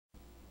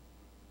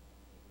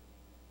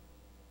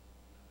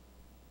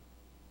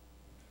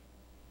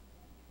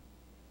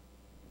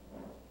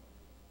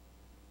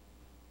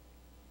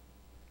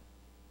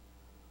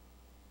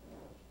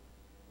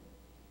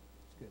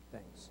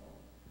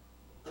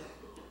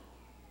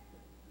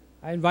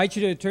I invite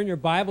you to turn your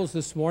Bibles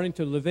this morning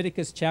to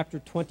Leviticus chapter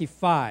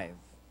 25.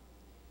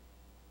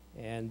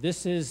 And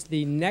this is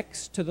the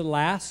next to the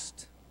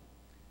last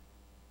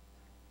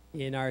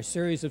in our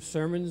series of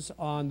sermons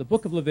on the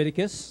book of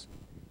Leviticus.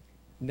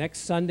 Next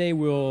Sunday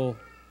we'll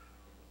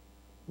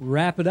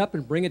wrap it up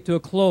and bring it to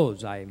a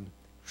close. I'm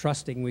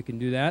trusting we can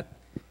do that.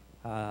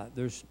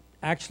 There's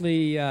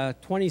actually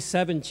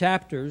 27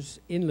 chapters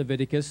in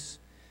Leviticus,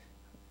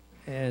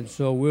 and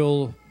so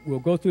we'll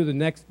go through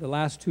the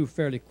last two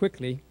fairly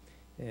quickly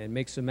and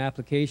make some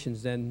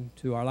applications then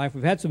to our life.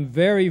 We've had some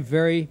very,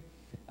 very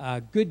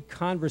good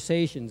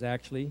conversations,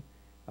 actually,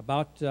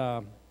 about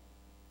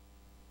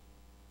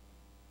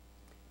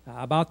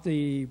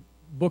the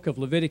book of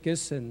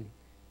Leviticus, and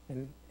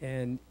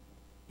in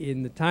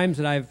the times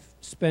that I've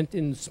spent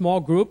in small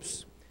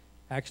groups,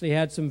 actually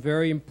had some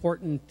very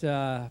important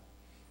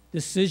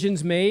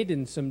decisions made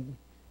and some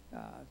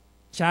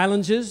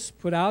challenges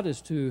put out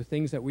as to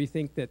things that we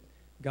think that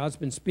God's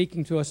been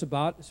speaking to us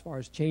about as far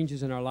as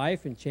changes in our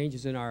life and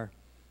changes in our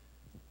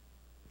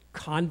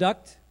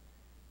conduct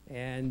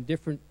and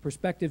different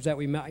perspectives that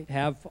we might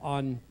have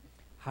on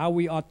how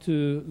we ought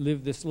to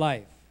live this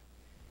life.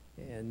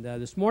 And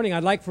this morning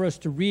I'd like for us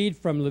to read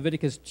from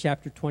Leviticus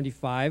chapter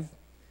 25,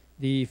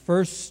 the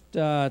first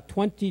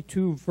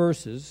 22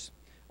 verses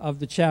of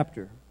the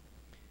chapter.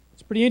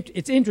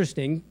 It's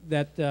interesting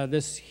that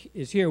this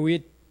is here. We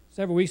had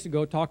several weeks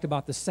ago talked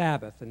about the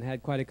Sabbath and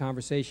had quite a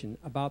conversation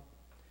about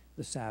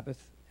the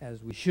Sabbath,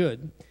 as we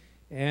should,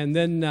 and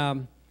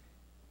then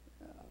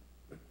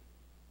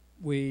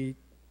we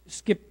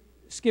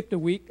skipped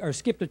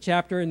a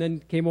chapter, and then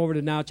came over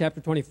to now chapter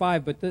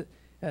 25. But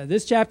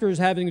this chapter is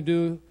having to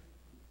do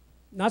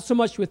not so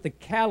much with the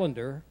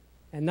calendar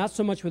and not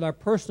so much with our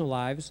personal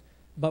lives,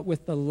 but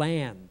with the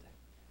land.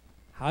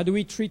 How do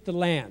we treat the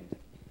land?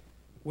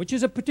 Which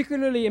is a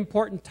particularly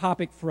important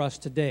topic for us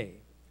today.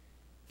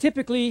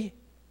 Typically,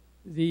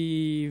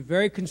 the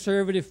very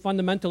conservative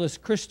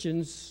fundamentalist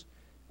Christians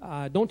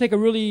don't take a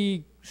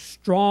really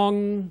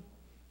strong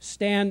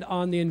stand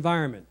on the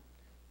environment.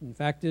 In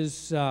fact,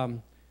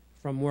 from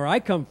where I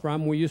come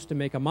from, we used to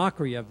make a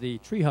mockery of the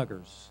tree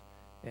huggers.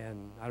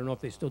 And I don't know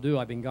if they still do.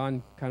 I've been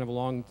gone kind of a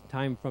long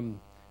time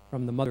from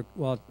the mother,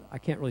 well, I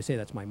can't really say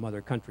that's my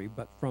mother country,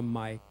 but from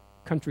my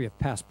country of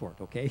passport,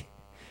 okay?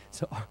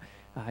 So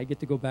I get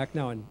to go back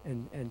now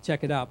and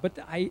check it out. But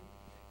I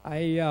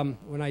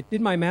when I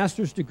did my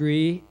master's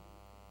degree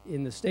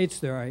in the States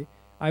there,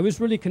 I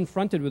was really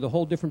confronted with a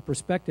whole different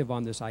perspective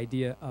on this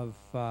idea of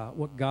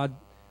what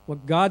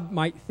God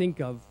might think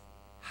of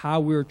how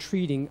we're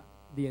treating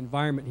the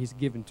environment He's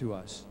given to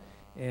us.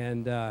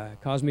 And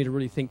caused me to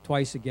really think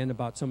twice again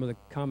about some of the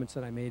comments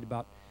that I made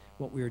about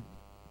what we're...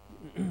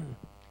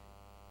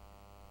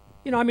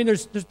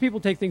 there's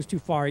people take things too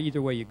far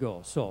either way you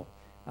go. So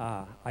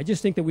I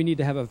just think that we need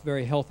to have a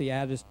very healthy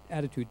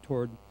attitude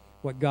toward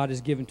what God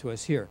has given to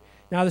us here.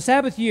 Now, the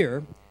Sabbath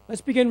year,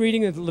 let's begin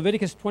reading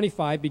Leviticus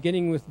 25,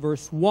 beginning with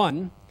verse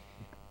 1.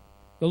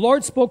 The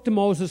Lord spoke to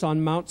Moses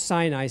on Mount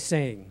Sinai,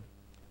 saying,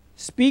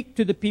 "Speak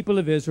to the people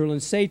of Israel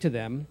and say to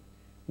them,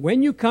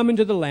 when you come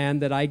into the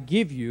land that I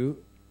give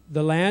you,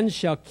 the land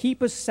shall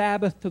keep a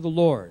Sabbath to the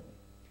Lord.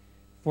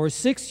 For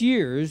 6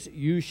 years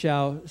you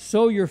shall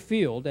sow your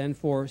field, and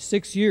for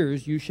 6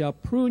 years you shall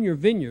prune your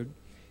vineyard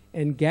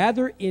and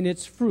gather in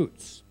its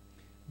fruits.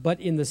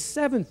 But in the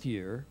 7th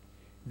year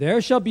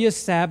there shall be a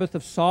Sabbath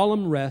of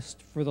solemn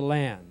rest for the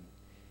land.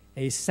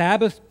 A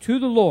Sabbath to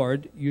the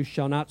Lord. You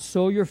shall not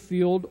sow your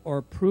field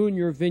or prune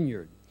your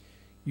vineyard.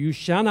 You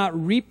shall not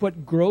reap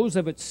what grows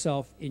of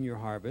itself in your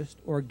harvest,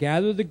 or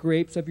gather the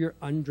grapes of your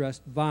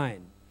undressed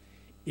vine.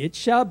 It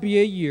shall be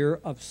a year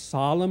of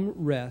solemn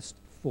rest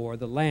for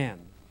the land.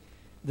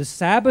 The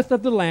Sabbath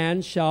of the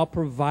land shall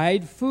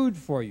provide food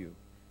for you,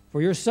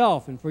 for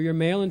yourself, and for your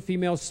male and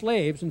female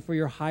slaves, and for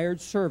your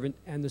hired servant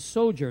and the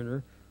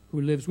sojourner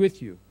who lives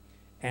with you,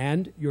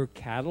 and your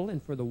cattle,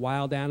 and for the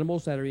wild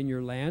animals that are in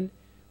your land.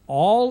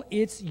 All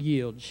its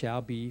yield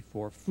shall be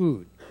for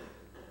food."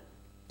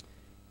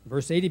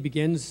 Verse 80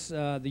 begins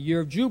the year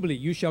of Jubilee.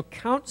 "You shall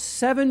count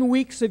 7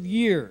 weeks of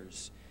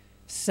years,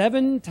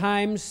 7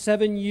 times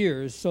 7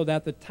 years, so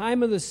that the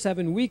time of the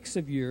 7 weeks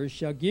of years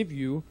shall give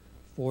you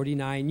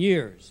 49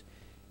 years.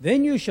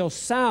 Then you shall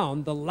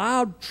sound the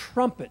loud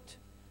trumpet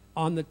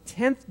on the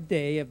 10th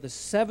day of the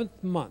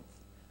 7th month.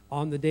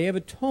 On the day of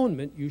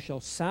atonement you shall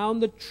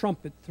sound the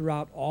trumpet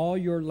throughout all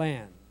your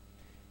land.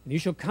 And you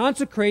shall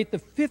consecrate the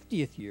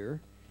 50th year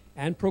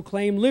and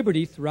proclaim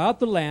liberty throughout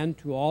the land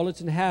to all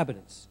its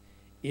inhabitants.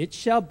 It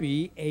shall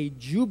be a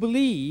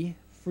jubilee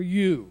for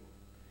you,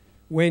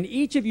 when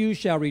each of you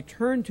shall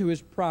return to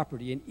his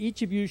property, and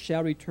each of you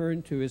shall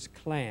return to his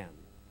clan.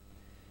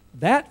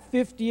 That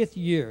 50th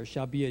year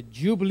shall be a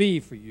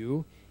jubilee for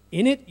you.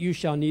 In it you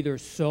shall neither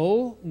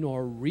sow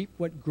nor reap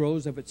what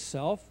grows of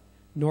itself,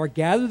 nor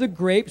gather the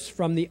grapes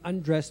from the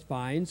undressed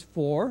vines,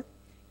 for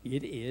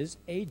it is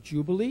a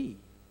jubilee.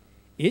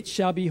 It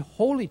shall be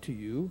holy to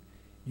you.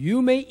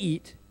 You may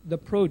eat the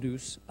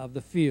produce of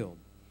the field.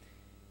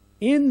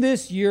 In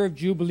this year of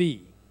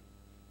Jubilee,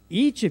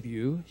 each of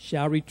you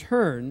shall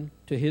return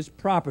to his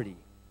property.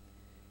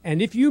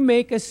 And if you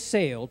make a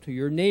sale to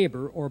your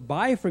neighbor or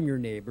buy from your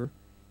neighbor,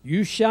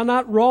 you shall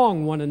not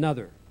wrong one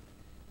another.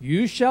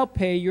 You shall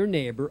pay your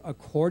neighbor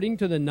according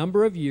to the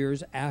number of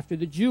years after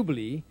the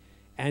Jubilee,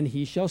 and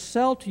he shall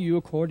sell to you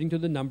according to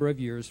the number of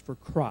years for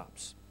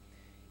crops.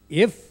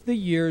 If the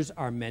years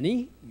are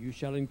many, you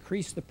shall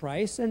increase the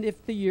price, and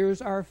if the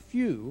years are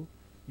few,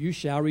 you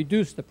shall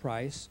reduce the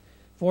price,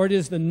 for it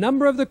is the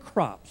number of the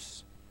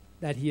crops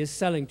that he is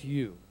selling to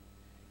you.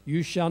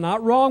 You shall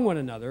not wrong one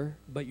another,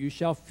 but you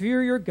shall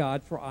fear your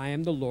God, for I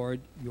am the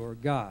Lord your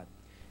God.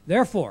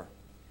 Therefore,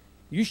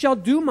 you shall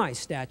do my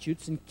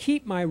statutes and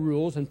keep my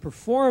rules and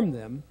perform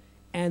them,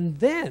 and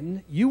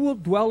then you will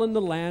dwell in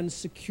the land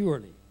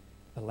securely.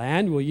 The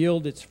land will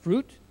yield its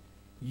fruit.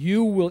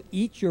 You will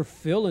eat your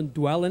fill and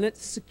dwell in it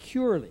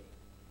securely.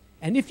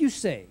 And if you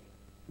say,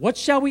 what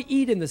shall we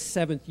eat in the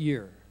 7th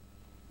year,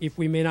 if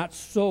we may not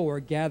sow or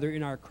gather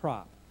in our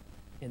crop?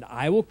 And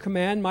I will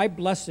command my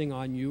blessing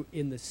on you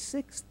in the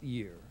 6th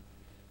year,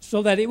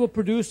 so that it will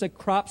produce a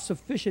crop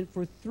sufficient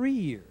for 3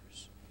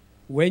 years.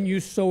 When you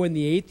sow in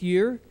the 8th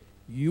year,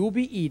 you will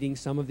be eating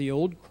some of the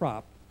old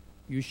crop.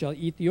 You shall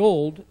eat the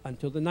old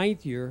until the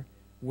 9th year,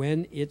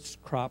 when its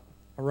crop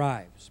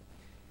arrives.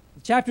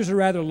 The chapter's a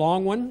rather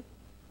long one.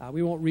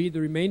 We won't read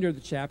the remainder of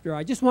the chapter.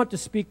 I just want to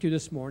speak to you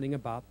this morning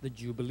about the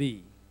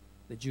Jubilee.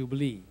 The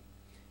Jubilee.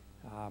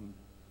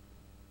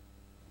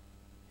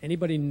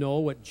 Anybody know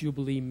what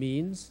Jubilee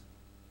means?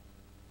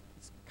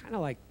 It's kind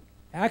of like,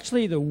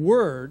 actually the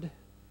word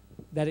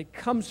that it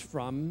comes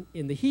from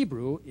in the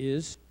Hebrew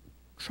is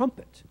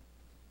trumpet.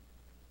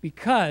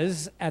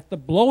 Because at the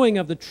blowing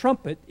of the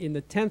trumpet in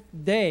the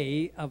 10th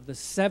day of the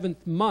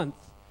 7th month,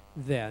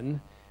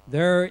 then,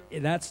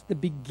 that's the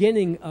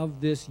beginning of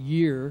this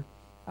year,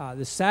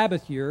 the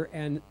Sabbath year,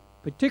 and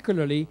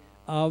particularly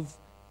of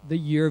the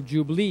year of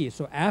Jubilee.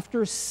 So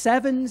after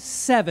 7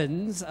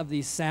 sevens of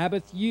the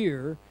Sabbath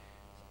years,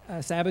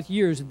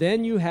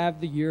 then you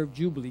have the year of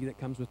Jubilee that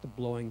comes with the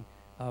blowing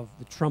of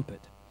the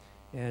trumpet.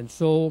 And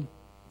so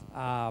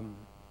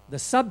the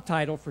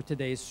subtitle for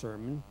today's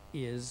sermon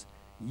is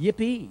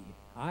Yippee,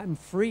 I'm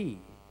free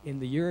in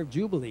the year of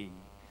Jubilee.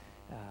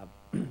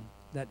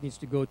 That needs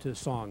to go to a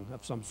song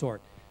of some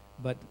sort,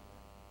 but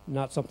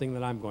not something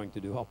that I'm going to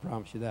do, I'll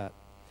promise you that.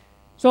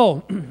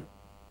 So,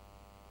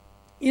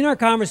 in our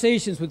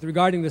conversations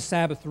regarding the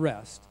Sabbath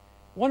rest,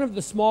 one of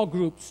the small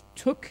groups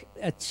took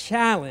a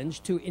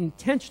challenge to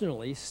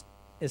intentionally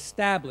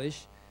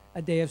establish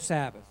a day of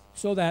Sabbath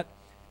so that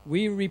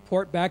we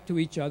report back to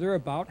each other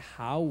about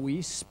how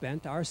we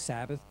spent our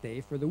Sabbath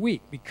day for the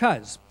week.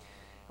 Because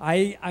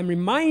I'm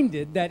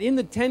reminded that in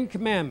the 10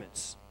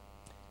 Commandments,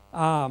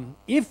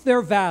 if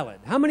they're valid,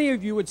 how many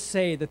of you would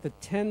say that the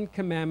 10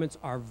 Commandments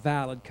are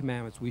valid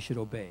commandments we should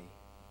obey?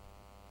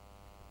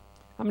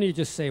 How many of you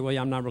just say, well,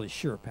 yeah, I'm not really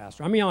sure,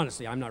 Pastor? I mean,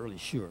 honestly, I'm not really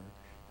sure.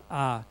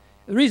 The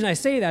reason I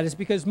say that is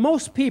because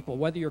most people,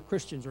 whether you're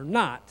Christians or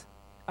not,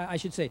 I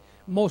should say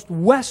most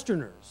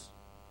Westerners,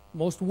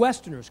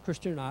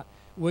 Christian or not,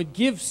 would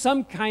give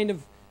some kind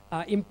of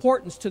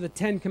importance to the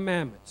 10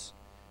 Commandments.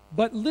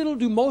 But little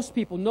do most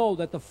people know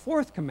that the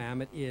 4th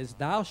commandment is,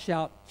 thou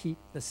shalt keep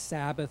the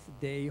Sabbath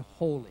day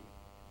holy.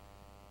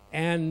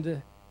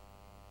 And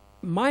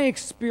my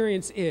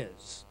experience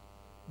is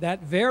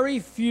that very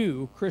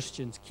few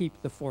Christians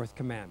keep the 4th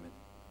commandment,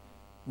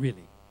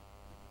 really.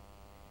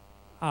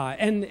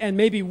 And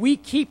maybe we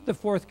keep the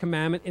 4th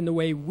commandment in the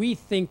way we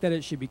think that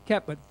it should be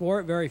kept, but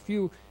very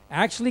few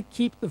actually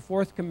keep the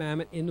 4th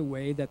commandment in the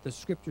way that the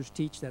Scriptures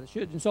teach that it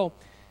should. And so,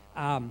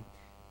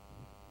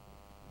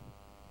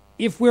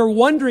 if we're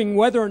wondering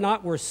whether or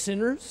not we're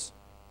sinners,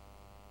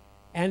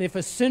 and if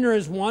a sinner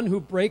is one who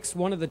breaks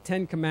one of the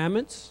 10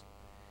 Commandments,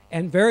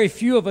 and very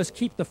few of us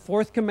keep the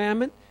 4th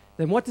commandment,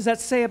 then what does that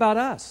say about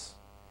us?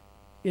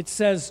 It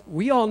says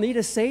we all need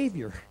a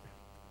Savior.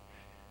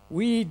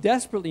 We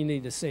desperately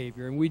need a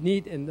Savior,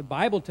 and the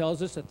Bible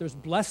tells us that there's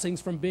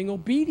blessings from being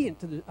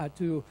obedient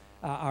to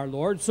our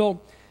Lord. So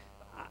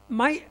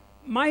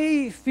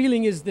my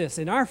feeling is this: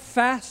 in our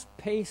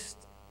fast-paced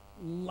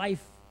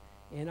life,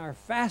 in our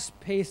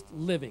fast-paced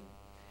living,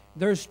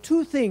 there's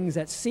two things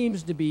that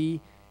seems to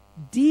be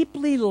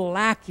deeply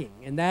lacking,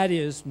 and that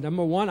is,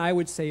 number one, I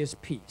would say, is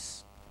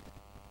peace.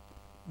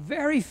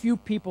 Very few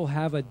people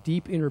have a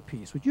deep inner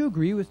peace. Would you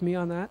agree with me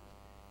on that?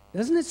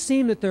 Doesn't it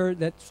seem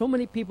that so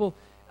many people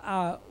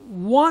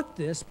want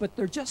this, but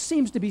there just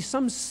seems to be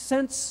some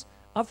sense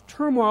of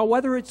turmoil,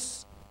 whether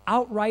it's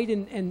outright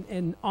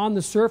and on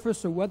the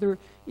surface, or whether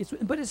it's...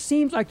 But it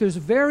seems like there's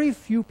very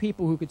few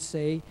people who could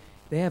say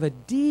they have a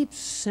deep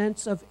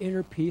sense of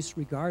inner peace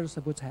regardless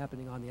of what's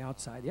happening on the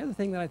outside. The other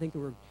thing that I think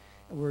that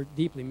we're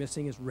deeply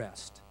missing is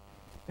rest.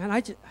 And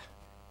I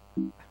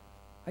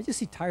just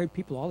see tired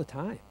people all the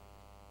time.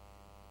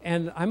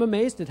 And I'm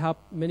amazed at how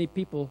many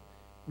people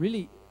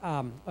really...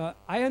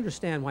 I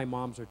understand why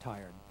moms are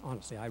tired.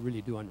 Honestly, I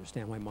really do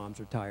understand why moms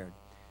are tired.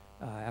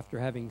 After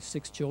having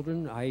 6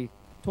 children, I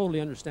totally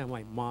understand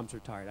why moms are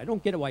tired. I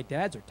don't get it why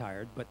dads are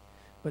tired, but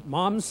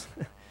moms,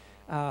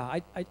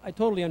 I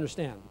totally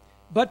understand.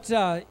 But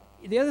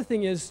the other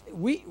thing is,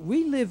 we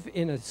live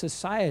in a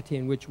society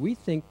in which we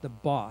think the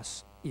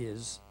boss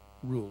is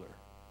ruler.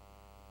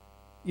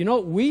 You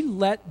know, we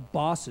let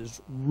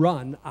bosses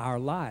run our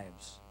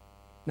lives.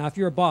 Now, if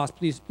you're a boss,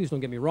 please don't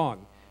get me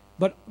wrong.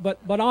 But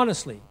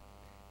honestly,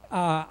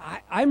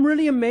 I'm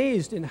really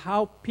amazed in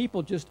how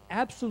people just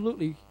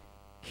absolutely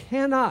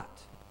cannot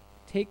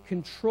take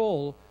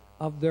control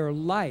of their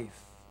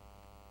life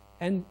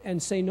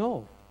and say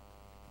no.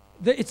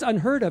 It's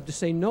unheard of to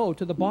say no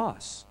to the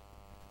boss.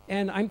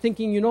 And I'm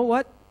thinking, you know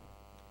what?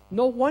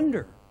 No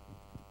wonder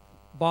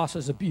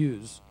bosses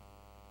abuse,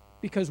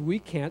 because we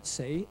can't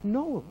say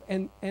no.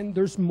 And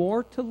there's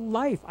more to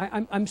life.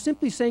 I'm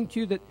simply saying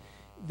to you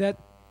that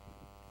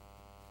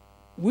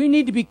we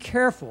need to be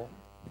careful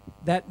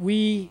that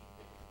we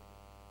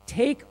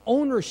take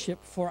ownership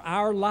for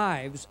our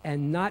lives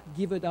and not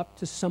give it up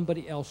to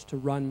somebody else to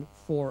run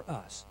for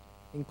us,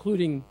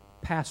 including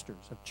pastors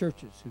of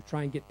churches who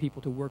try and get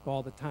people to work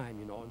all the time,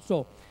 you know. And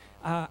so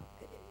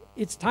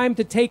it's time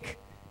to take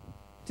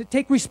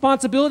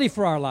responsibility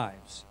for our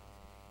lives.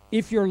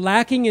 If you're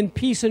lacking in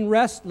peace and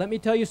rest, let me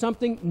tell you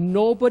something,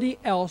 nobody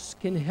else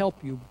can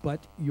help you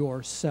but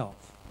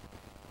yourself.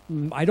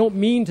 I don't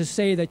mean to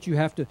say that you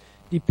have to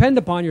depend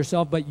upon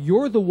yourself, but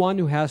you're the one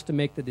who has to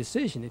make the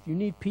decision. If you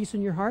need peace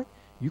in your heart,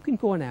 you can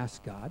go and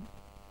ask God.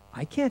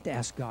 I can't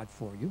ask God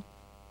for you.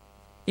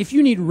 If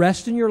you need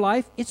rest in your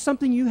life, it's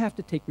something you have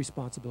to take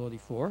responsibility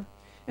for.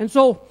 And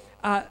so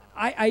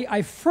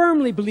I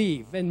firmly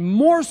believe, and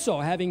more so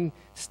having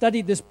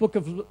studied this book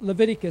of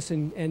Leviticus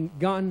and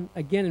gone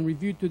again and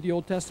reviewed through the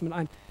Old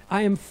Testament,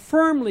 I am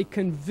firmly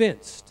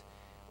convinced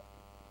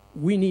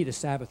we need a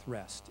Sabbath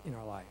rest in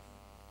our life.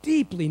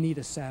 Deeply need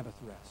a Sabbath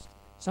rest.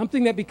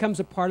 Something that becomes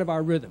a part of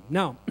our rhythm.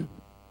 Now,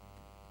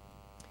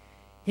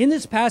 in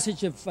this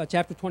passage of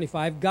chapter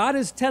 25, God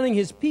is telling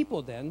his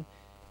people then,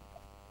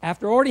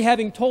 after already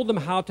having told them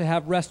how to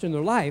have rest in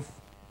their life,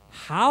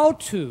 how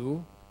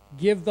to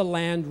give the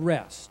land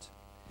rest.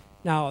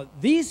 Now,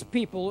 these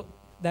people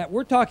that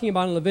we're talking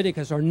about in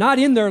Leviticus are not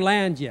in their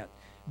land yet.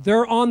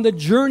 They're on the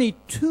journey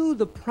to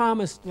the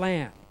promised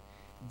land.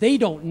 They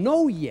don't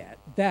know yet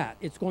that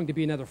it's going to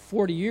be another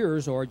 40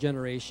 years or a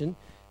generation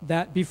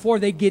that before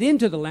they get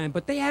into the land,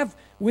 but they have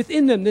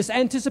within them this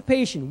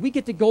anticipation. We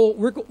get to go,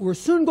 we're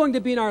soon going to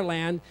be in our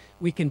land,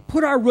 we can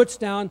put our roots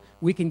down,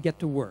 we can get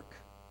to work.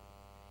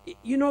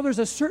 You know, there's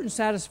a certain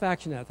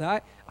satisfaction at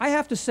that. I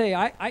have to say,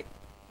 I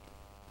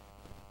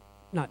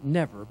not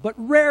never, but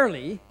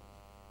rarely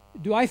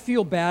do I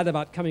feel bad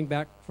about coming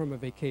back from a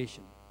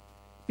vacation,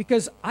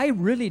 because I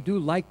really do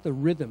like the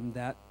rhythm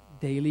that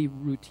daily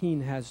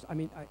routine has. I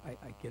mean, I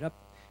get up.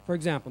 For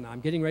example, now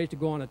I'm getting ready to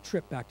go on a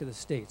trip back to the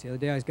States. The other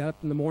day I got up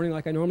in the morning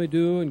like I normally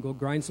do and go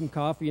grind some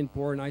coffee and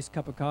pour a nice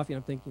cup of coffee.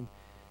 And I'm thinking,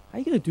 how are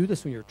you going to do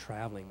this when you're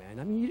traveling, man?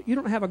 I mean, you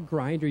don't have a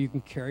grinder you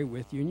can carry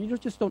with you. And you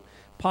just don't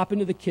pop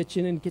into the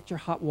kitchen and get your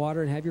hot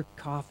water and have your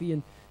coffee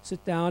and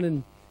sit down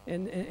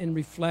and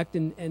reflect.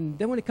 And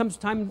then when it comes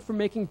time for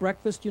making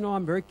breakfast, you know,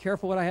 I'm very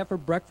careful what I have for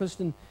breakfast.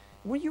 And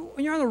when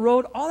you're on the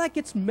road, all that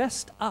gets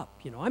messed up,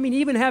 you know. I mean,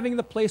 even having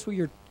the place where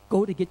you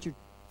go to get your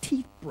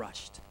teeth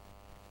brushed.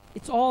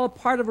 It's all a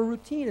part of a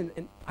routine,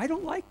 and I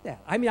don't like that.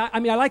 I mean,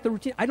 I like the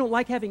routine. I don't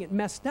like having it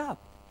messed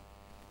up.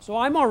 So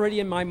I'm already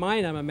in my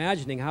mind, I'm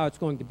imagining how it's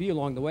going to be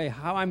along the way,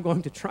 how I'm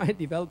going to try and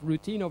develop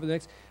routine over the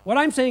next. What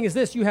I'm saying is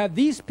this: you have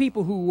these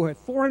people who have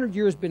 400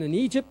 years been in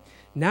Egypt.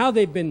 Now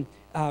they've been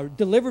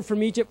delivered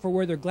from Egypt for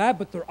where they're glad,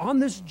 but they're on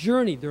this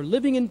journey. They're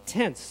living in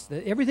tents.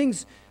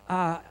 Everything's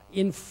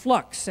in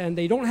flux, and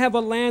they don't have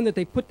a land that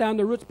they put down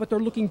their roots, but they're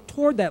looking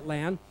toward that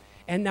land.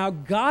 And now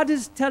God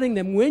is telling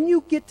them, when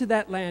you get to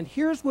that land,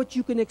 here's what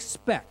you can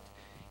expect.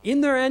 In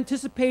their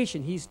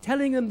anticipation, he's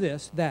telling them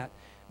this, that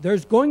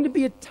there's going to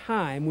be a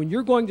time when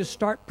you're going to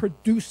start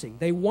producing.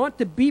 They want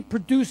to be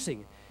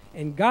producing.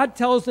 And God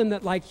tells them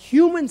that like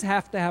humans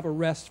have to have a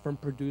rest from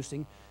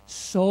producing,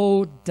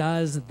 so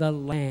does the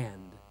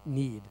land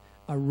need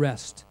a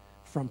rest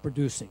from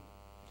producing.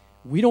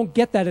 We don't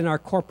get that in our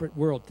corporate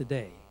world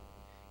today.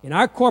 In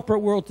our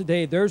corporate world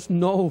today, there's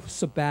no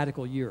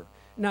sabbatical year.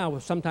 Now,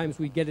 sometimes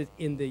we get it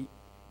in the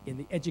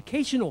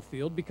educational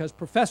field because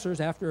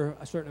professors, after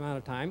a certain amount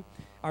of time,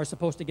 are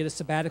supposed to get a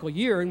sabbatical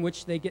year in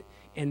which they get.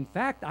 In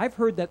fact, I've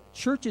heard that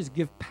churches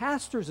give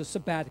pastors a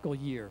sabbatical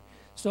year,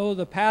 so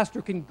the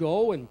pastor can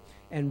go and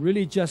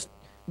really just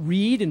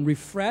read and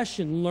refresh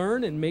and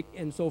learn and make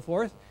and so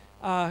forth.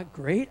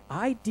 Great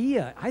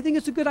idea. I think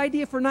it's a good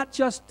idea for not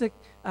just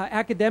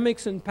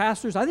academics and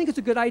pastors. I think it's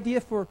a good idea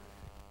for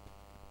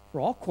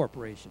all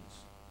corporations.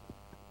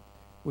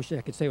 Wish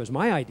I could say it was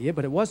my idea,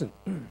 but it wasn't.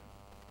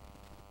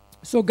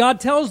 So God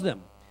tells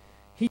them,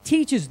 he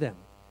teaches them,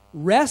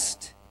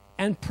 rest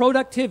and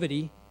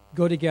productivity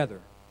go together.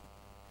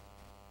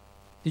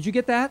 Did you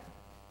get that?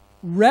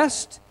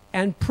 Rest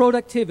and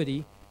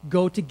productivity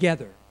go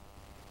together.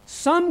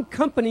 Some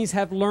companies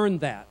have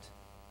learned that.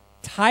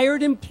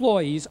 Tired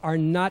employees are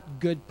not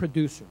good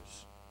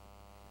producers.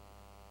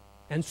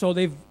 And so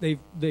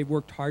they've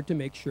worked hard to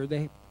make sure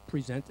they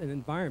present an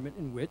environment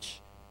in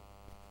which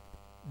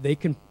they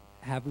can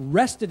have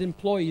rested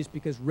employees,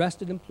 because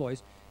rested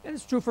employees, and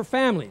it's true for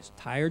families.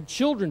 Tired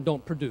children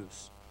don't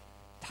produce.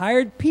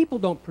 Tired people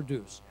don't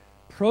produce.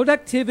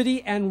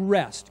 Productivity and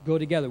rest go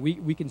together.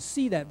 We can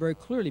see that very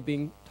clearly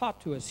being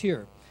taught to us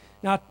here.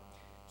 Now,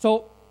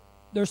 so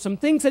there's some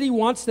things that he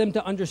wants them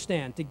to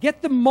understand. To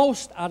get the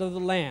most out of the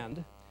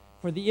land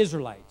for the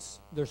Israelites,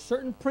 there's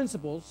certain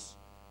principles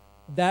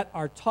that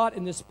are taught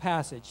in this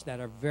passage that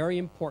are very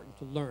important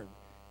to learn.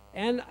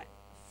 And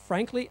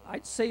frankly,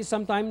 I'd say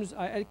sometimes,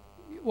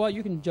 well,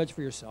 you can judge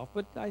for yourself,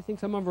 but I think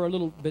some of them are a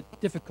little bit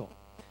difficult.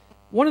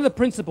 One of the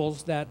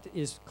principles that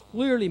is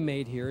clearly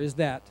made here is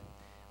that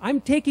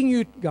I'm taking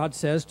you, God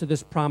says, to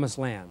this promised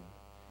land.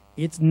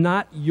 It's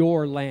not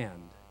your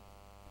land.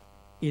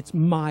 It's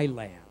my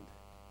land.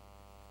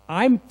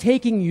 I'm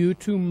taking you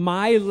to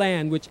my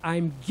land, which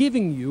I'm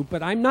giving you,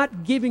 but I'm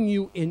not giving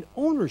you in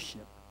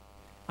ownership.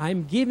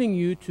 I'm giving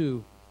you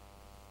to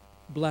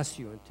bless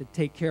you and to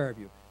take care of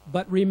you.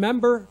 But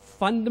remember,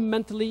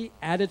 fundamentally,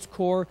 at its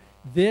core,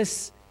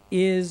 this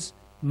is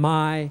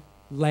my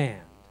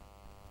land.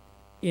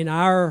 In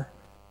our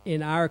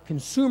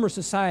consumer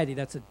society,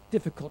 that's a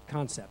difficult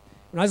concept.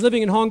 When I was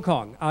living in Hong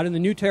Kong, out in the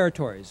New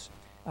Territories,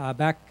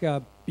 back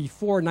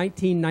before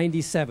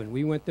 1997,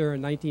 we went there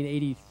in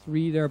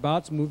 1983,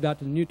 thereabouts, moved out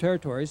to the New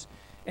Territories,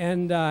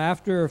 and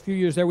after a few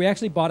years there, we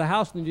actually bought a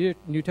house in the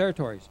New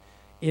Territories.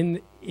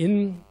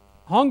 In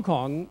Hong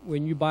Kong,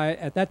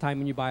 at that time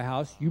when you buy a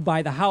house, you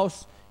buy the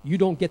house, you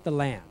don't get the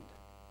land.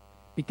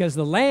 Because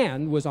the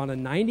land was on a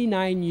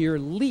 99-year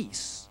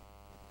lease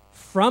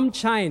from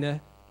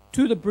China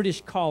to the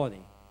British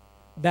colony.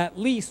 That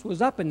lease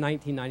was up in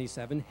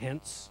 1997,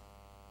 hence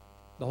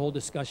the whole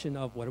discussion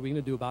of what are we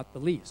going to do about the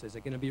lease? Is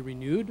it going to be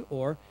renewed?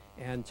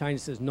 And China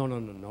says, no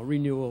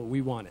renewal,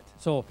 we want it.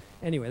 So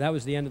anyway, that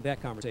was the end of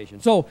that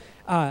conversation. So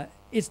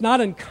it's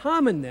not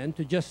uncommon then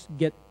to just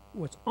get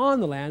what's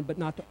on the land, but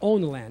not to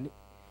own the land.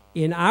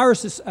 In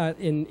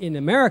in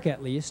America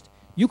at least,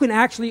 you can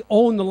actually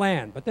own the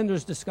land, but then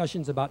there's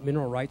discussions about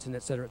mineral rights and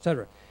et cetera, et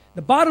cetera.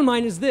 The bottom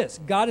line is this.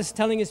 God is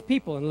telling his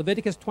people in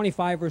Leviticus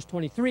 25, verse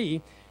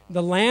 23,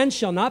 the land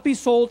shall not be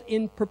sold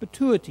in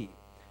perpetuity,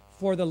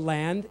 for the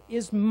land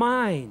is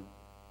mine,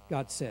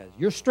 God says.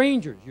 You're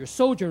strangers, you're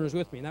sojourners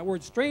with me. And that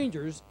word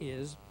strangers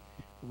is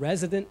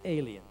resident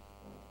alien.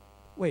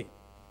 Wait,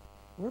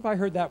 where have I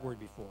heard that word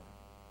before?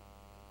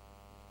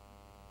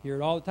 Hear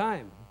it all the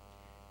time.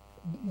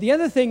 The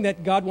other thing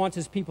that God wants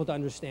his people to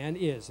understand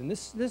is, and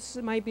this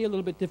might be a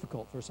little bit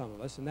difficult for some of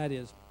us, and that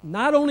is,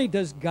 not only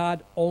does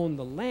God own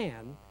the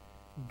land,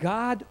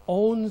 God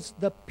owns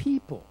the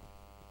people.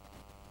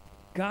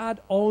 God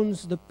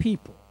owns the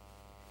people.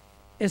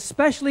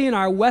 Especially in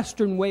our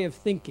Western way of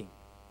thinking,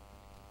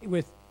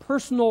 with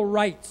personal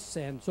rights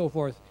and so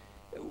forth,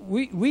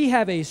 we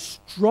have a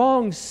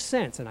strong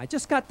sense, and I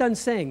just got done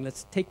saying,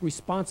 let's take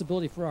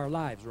responsibility for our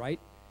lives, right?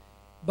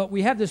 But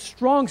we have this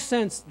strong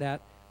sense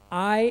that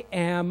I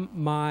am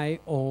my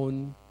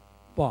own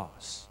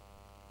boss.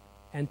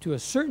 And to a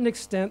certain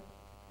extent,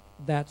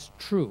 that's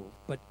true.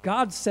 But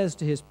God says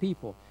to his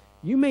people,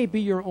 you may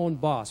be your own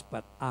boss,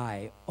 but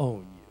I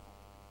own you.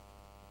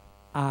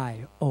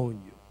 I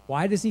own you.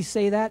 Why does he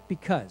say that?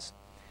 Because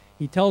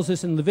he tells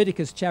us in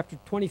Leviticus chapter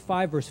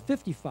 25, verse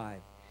 55,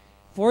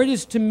 for it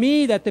is to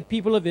me that the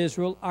people of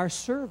Israel are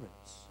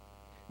servants.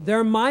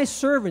 They're my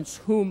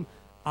servants whom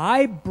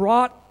I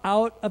brought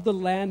out of the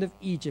land of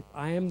Egypt.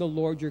 I am the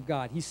Lord your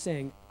God. He's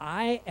saying,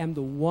 I am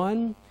the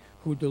one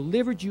who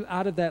delivered you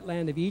out of that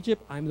land of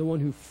Egypt. I'm the one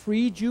who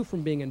freed you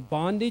from being in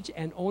bondage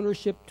and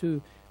ownership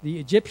to the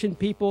Egyptian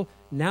people.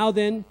 Now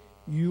then,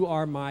 you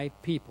are my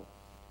people.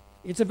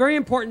 It's a very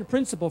important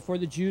principle for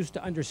the Jews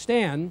to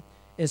understand,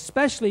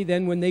 especially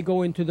then when they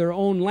go into their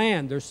own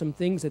land. There's some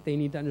things that they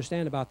need to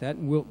understand about that,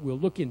 and we'll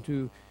look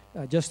into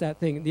just that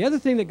thing. The other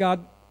thing that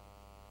God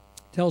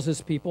tells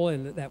his people,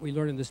 and that we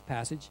learn in this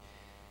passage,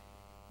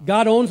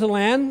 God owns the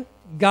land,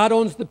 God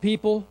owns the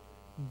people,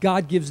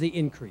 God gives the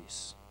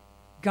increase.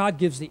 God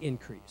gives the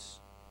increase.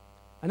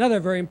 Another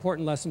very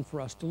important lesson for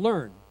us to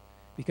learn,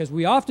 because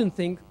we often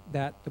think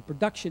that the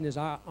production is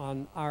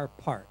on our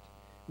part,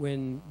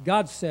 when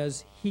God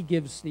says he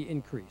gives the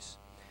increase.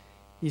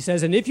 He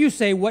says, and if you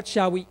say, what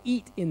shall we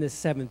eat in the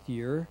 7th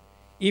year,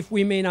 if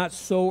we may not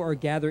sow or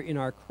gather in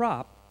our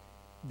crop,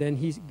 then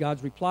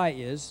God's reply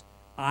is,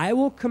 I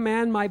will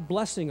command my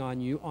blessing on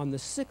you on the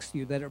 6th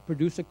year, that it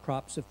produce a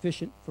crop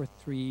sufficient for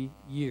 3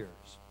 years.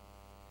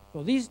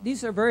 So these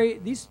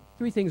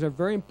three things are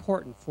very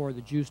important for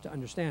the Jews to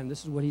understand.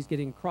 This is what he's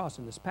getting across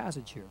in this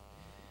passage here.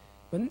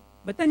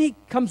 But then he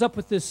comes up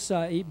with this,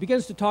 he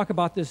begins to talk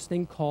about this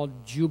thing called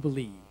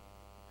Jubilee.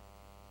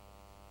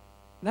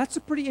 That's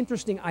a pretty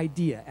interesting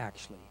idea,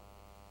 actually.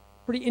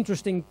 Pretty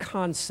interesting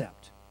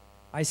concept.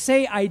 I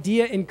say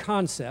idea and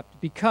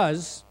concept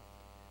because,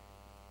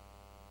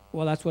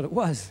 well, that's what it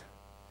was.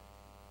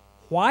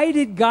 Why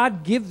did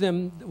God give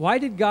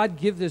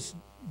this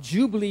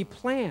Jubilee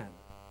plan?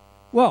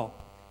 Well,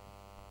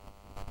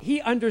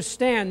 he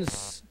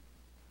understands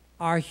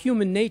our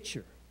human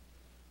nature.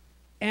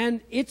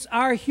 And it's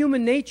our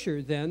human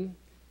nature, then,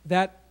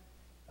 that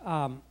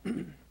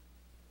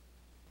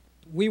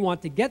we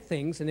want to get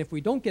things, and if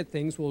we don't get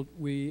things,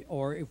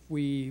 or if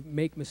we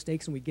make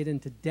mistakes and we get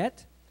into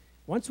debt,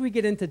 once we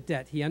get into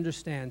debt, he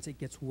understands it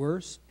gets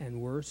worse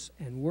and worse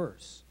and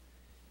worse.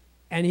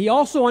 And he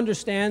also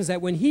understands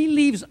that when he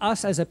leaves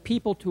us as a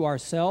people to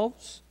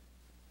ourselves,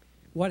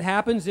 what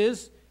happens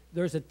is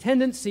there's a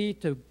tendency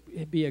to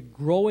be a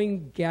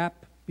growing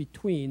gap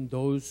between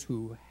those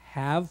who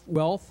have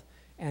wealth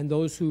and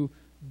those who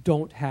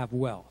don't have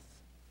wealth.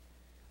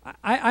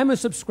 I'm a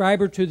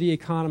subscriber to The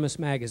Economist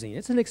magazine.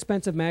 It's an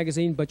expensive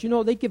magazine, but you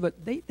know they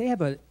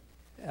have a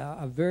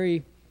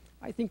very,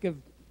 I think, a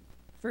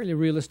fairly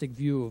realistic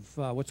view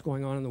of what's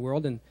going on in the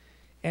world.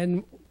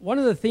 And one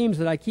of the themes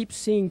that I keep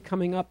seeing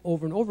coming up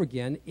over and over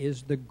again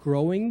is the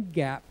growing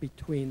gap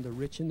between the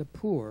rich and the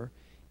poor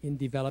in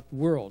developed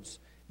worlds.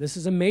 This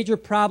is a major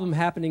problem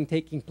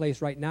taking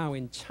place right now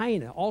in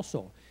China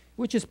also,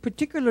 which is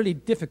particularly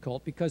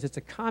difficult because it's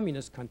a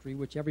communist country,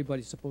 which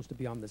everybody's supposed to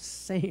be on the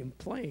same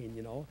plane,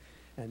 you know.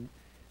 And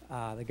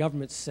the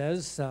government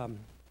says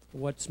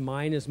what's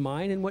mine is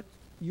mine and what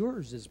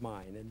yours is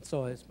mine. And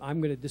so I'm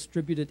going to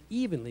distribute it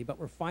evenly, but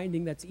we're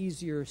finding that's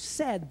easier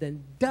said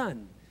than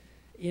done.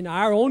 In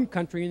our own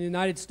country, in the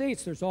United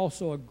States, there's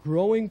also a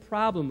growing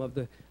problem of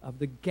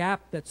the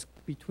gap that's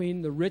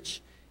between the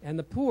rich and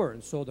the poor.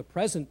 And so the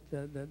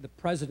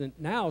president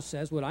now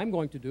says, what I'm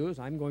going to do is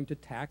I'm going to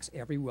tax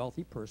every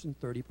wealthy person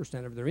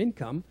 30% of their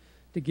income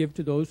to give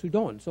to those who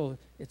don't. So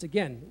it's,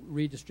 again,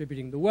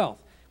 redistributing the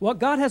wealth. Well,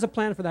 God has a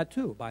plan for that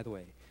too, by the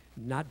way.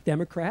 Not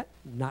Democrat,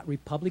 not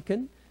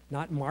Republican,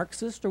 not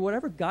Marxist or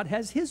whatever. God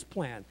has his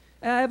plan.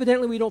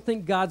 Evidently, we don't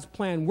think God's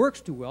plan works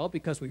too well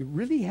because we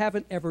really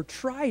haven't ever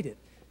tried it.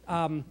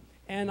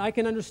 And I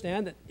can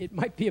understand that it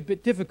might be a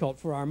bit difficult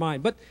for our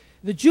mind. But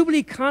the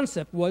Jubilee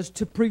concept was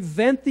to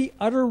prevent the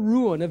utter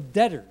ruin of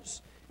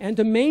debtors and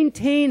to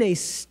maintain a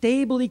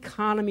stable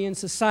economy and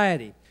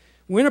society.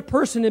 When a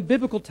person in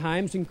biblical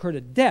times incurred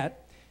a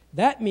debt,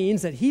 that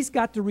means that he's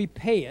got to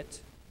repay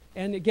it.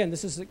 And again,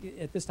 this is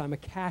at this time a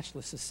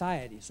cashless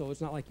society, so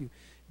it's not like you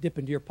dip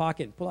into your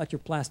pocket and pull out your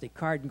plastic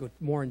card and go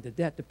more into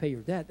debt to pay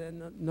your debt.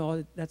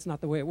 No, that's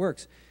not the way it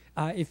works.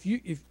 If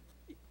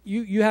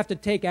you have to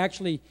take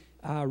actually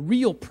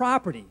real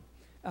property.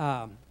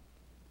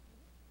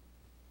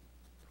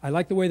 I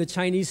like the way the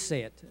Chinese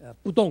say it,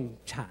 不动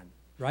产,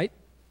 right?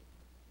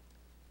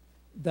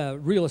 The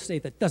real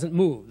estate that doesn't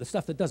move, the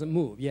stuff that doesn't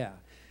move, yeah.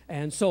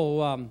 And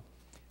so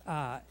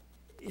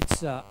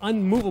it's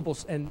unmovable,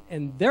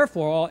 and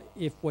therefore,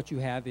 if what you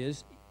have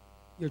is,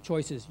 your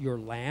choice is your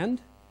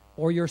land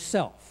or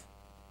yourself.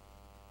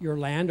 Your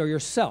land or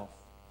yourself.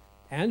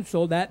 And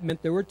so that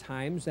meant there were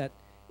times that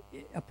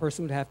a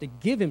person would have to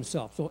give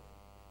himself. So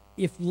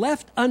if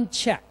left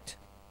unchecked,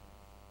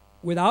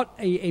 without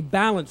a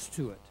balance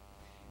to it,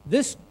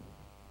 this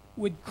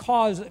would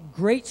cause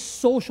great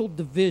social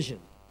division.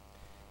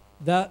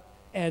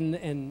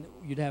 And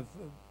you'd have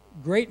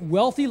great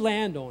wealthy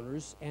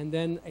landowners and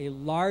then a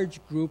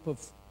large group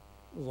of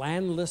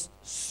landless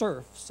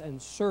serfs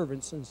and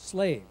servants and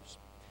slaves.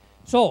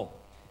 So,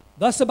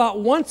 thus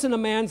about once in a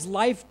man's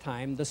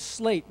lifetime, the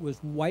slate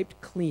was wiped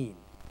clean.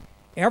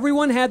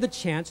 Everyone had the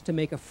chance to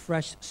make a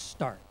fresh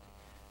start.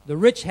 The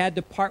rich had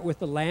to part with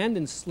the land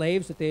and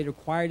slaves that they had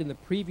acquired in the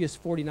previous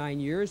 49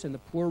 years, and the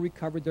poor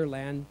recovered their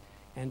land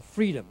and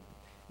freedom.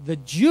 The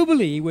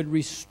Jubilee would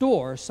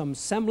restore some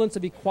semblance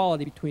of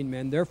equality between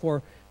men,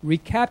 therefore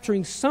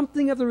recapturing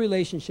something of the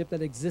relationship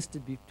that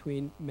existed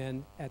between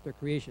men at their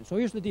creation. So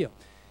here's the deal.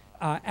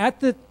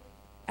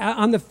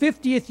 On the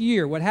 50th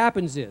year, what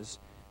happens is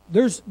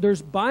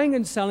there's buying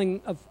and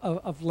selling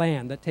of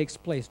land that takes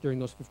place during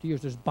those 50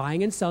 years. There's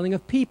buying and selling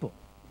of people.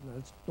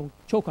 Don't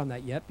choke on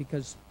that yet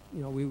because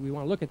we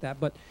want to look at that.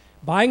 But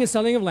buying and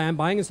selling of land,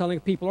 buying and selling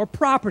of people or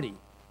property.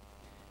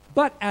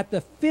 But at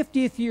the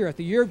 50th year, at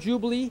the year of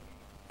Jubilee,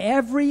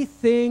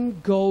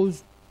 everything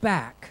goes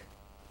back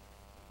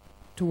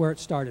to where it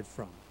started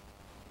from.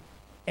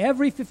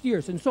 Every 50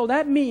 years. And so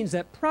that means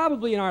that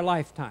probably in our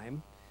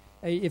lifetime,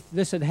 if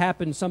this had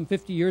happened some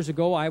 50 years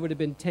ago, I would have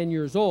been 10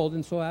 years old,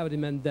 and so I would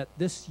have meant that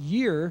this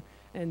year,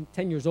 and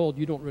 10 years old,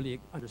 you don't really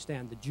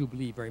understand the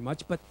Jubilee very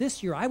much, but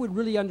this year I would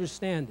really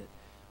understand it.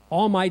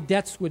 All my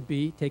debts would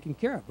be taken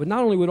care of. But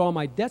not only would all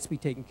my debts be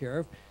taken care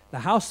of, the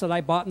house that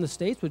I bought in the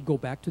States would go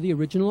back to the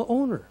original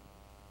owner.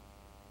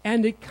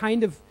 And it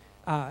kind of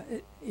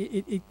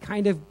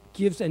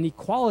gives an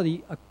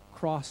equality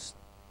across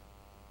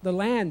the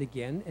land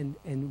again,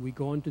 and we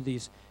go into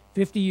these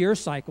 50-year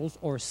cycles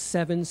or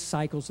 7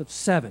 cycles of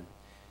 7.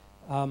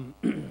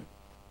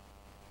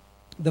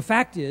 The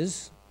fact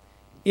is,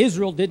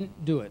 Israel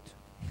didn't do it.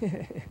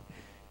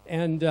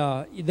 And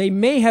they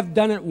may have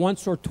done it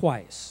once or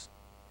twice.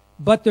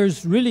 But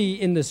there's really,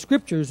 in the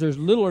scriptures, there's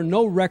little or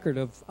no record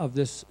of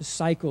this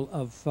cycle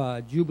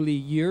of Jubilee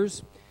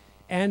years.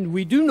 And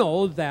we do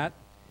know that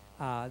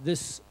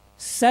this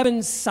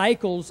 7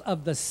 cycles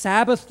of the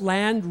Sabbath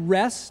land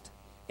rest,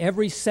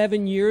 every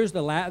 7 years,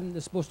 the land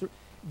is supposed to,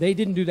 they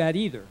didn't do that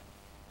either.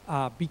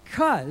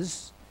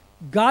 Because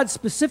God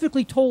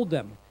specifically told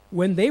them,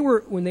 when they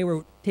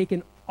were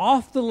taken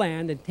off the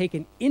land and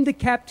taken into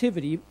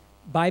captivity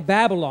by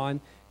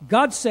Babylon,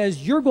 God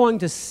says you're going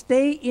to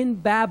stay in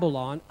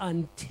Babylon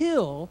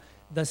until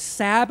the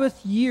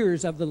Sabbath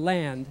years of the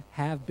land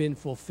have been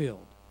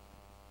fulfilled.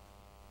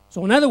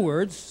 So in other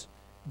words,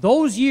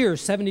 those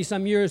years,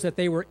 70-some years that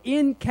they were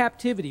in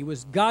captivity,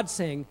 was God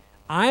saying,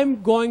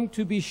 I'm going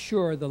to be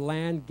sure the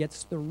land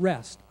gets the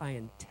rest I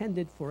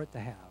intended for it to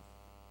have.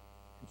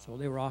 And so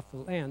they were off the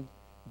land,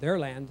 their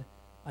land,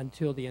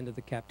 until the end of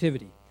the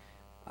captivity.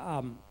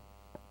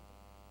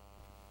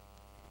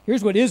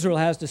 Here's what Israel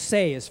has to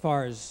say as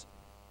far as,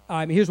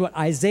 here's what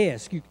Isaiah,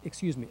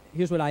 excuse me,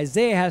 here's what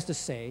Isaiah has to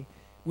say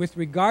with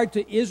regard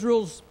to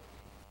Israel's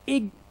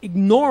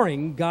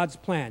ignoring God's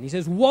plan. He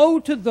says, woe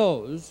to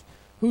those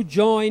who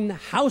join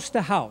house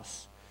to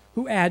house,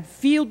 who add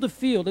field to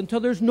field until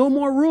there's no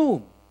more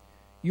room.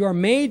 You are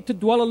made to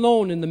dwell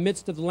alone in the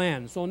midst of the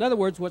land. So in other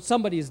words, what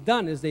somebody has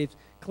done is they've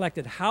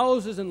collected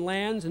houses and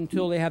lands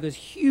until they have this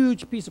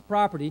huge piece of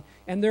property,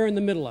 and they're in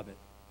the middle of it.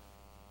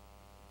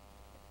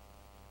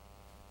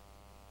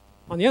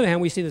 On the other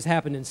hand, we see this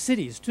happen in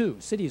cities, too.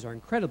 Cities are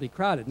incredibly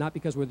crowded, not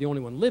because we're the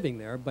only one living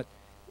there, but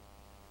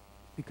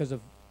because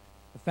of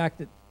the fact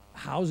that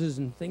houses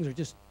and things are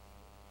just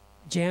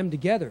jammed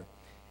together.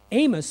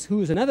 Amos,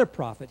 who is another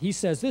prophet, he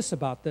says this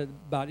about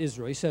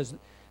Israel. He says,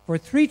 for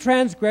 3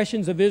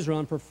 transgressions of Israel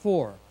and for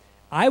 4,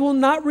 I will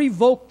not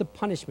revoke the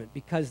punishment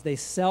because they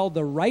sell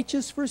the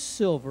righteous for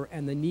silver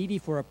and the needy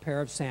for a pair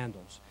of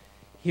sandals.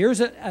 Here's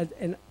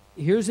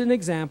an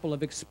example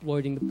of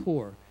exploiting the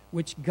poor,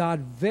 which God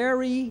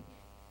very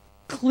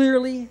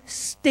clearly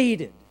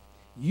stated.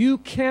 You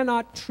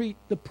cannot treat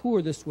the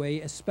poor this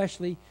way,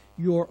 especially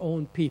your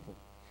own people.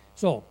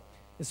 So,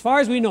 as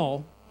far as we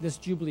know, this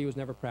Jubilee was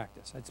never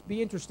practiced. It'd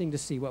be interesting to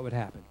see what would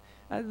happen.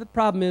 The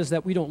problem is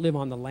that we don't live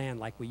on the land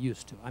like we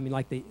used to. I mean,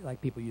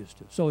 like people used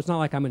to. So it's not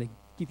like I'm going to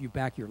give you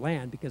back your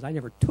land because I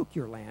never took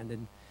your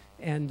land.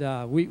 And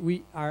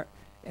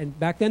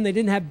back then they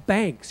didn't have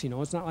banks. You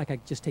know, it's not like I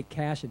just take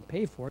cash and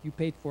pay for it. You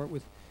paid for it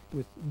with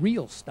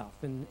real stuff.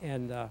 And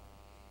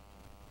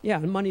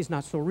money's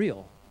not so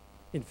real,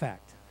 in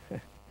fact.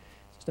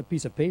 It's just a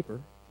piece of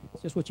paper.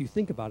 It's just what you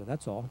think about it,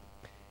 that's all.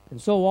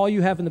 And so all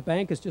you have in the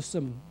bank is just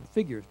some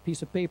figures,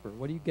 piece of paper.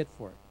 What do you get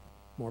for it?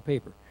 More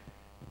paper.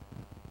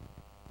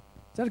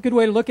 Is that a good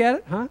way to look at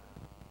it, huh?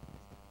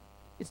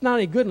 It's not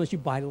any good unless you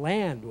buy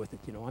land with it,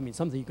 you know. I mean,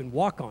 something you can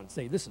walk on and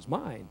say, this is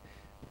mine.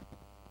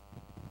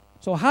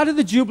 So how did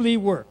the Jubilee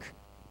work?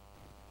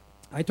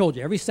 I told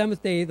you, every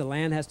 7th day, the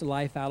land has to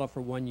lie fallow for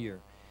 1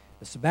 year.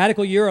 The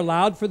sabbatical year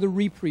allowed for the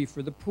reprieve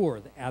for the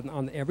poor.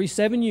 On every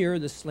 7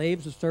 years, the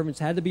slaves and servants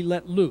had to be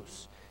let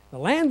loose. The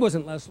land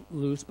wasn't let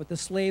loose, but the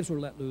slaves were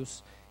let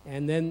loose.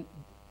 And then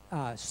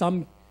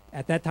some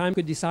at that time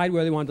could decide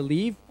whether they wanted to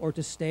leave or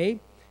to stay.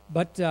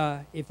 But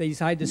if they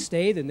decided to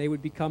stay, then they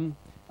would become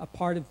a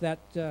part of that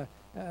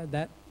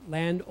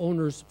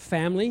landowner's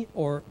family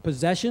or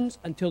possessions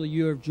until the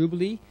year of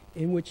Jubilee,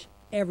 in which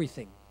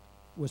everything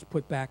was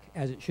put back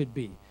as it should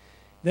be.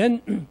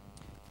 Then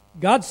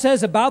God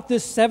says about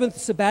this 7th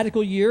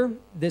sabbatical year,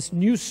 this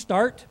new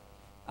start,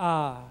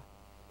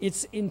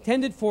 it's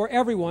intended for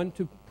everyone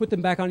to put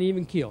them back on an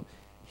even keel.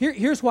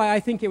 Here's why I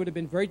think it would have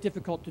been very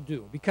difficult to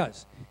do.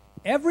 Because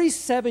every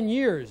 7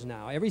 years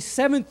now, every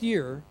 7th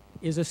year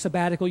is a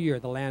sabbatical year.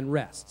 The land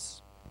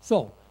rests.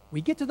 So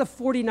we get to the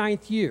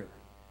 49th year.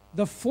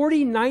 The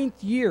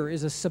 49th year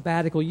is a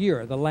sabbatical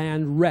year. The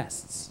land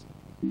rests.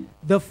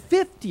 The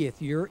 50th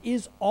year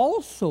is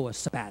also a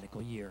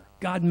sabbatical year.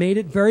 God made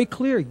it very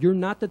clear, you're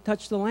not to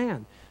touch the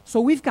land. So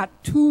we've got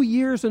 2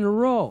 years in a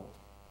row.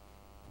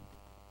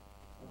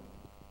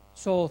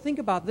 So think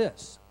about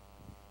this.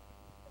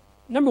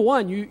 Number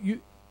one,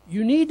 you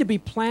need to be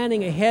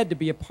planning ahead to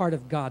be a part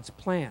of God's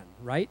plan,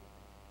 right?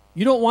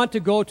 You don't want to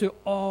go to,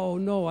 oh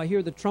no, I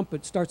hear the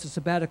trumpet starts a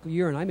sabbatical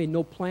year and I made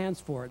no plans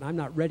for it and I'm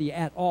not ready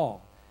at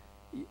all.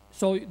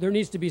 So there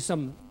needs to be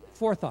some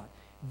forethought.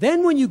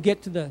 Then when you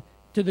get to the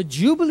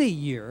Jubilee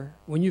year,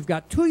 when you've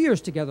got 2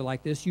 years together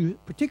like this, you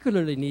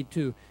particularly need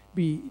to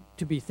be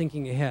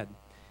thinking ahead.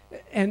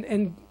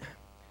 And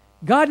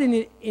God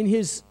in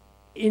His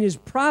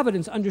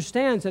providence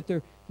understands that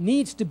there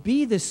needs to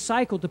be this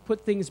cycle to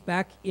put things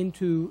back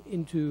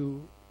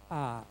into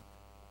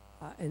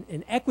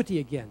an equity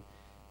again.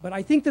 But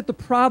I think that the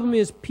problem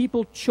is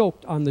people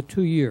choked on the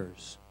 2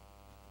 years.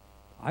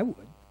 I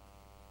would.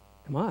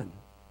 Come on.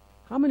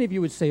 How many of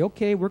you would say,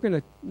 okay, we're going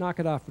to knock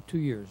it off for 2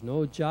 years.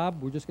 No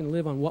job. We're just going to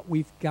live on what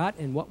we've got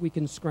and what we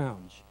can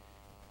scrounge.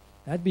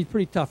 That'd be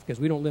pretty tough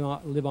because we don't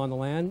live on the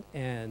land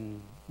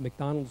and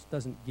McDonald's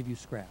doesn't give you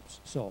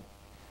scraps. So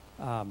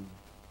be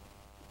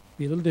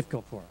a little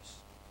difficult for us.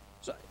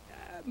 So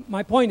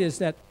my point is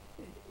that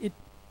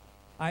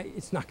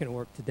it's not going to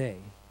work today,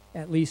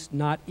 at least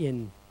not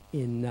in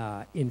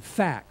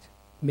fact,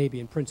 maybe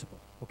in principle,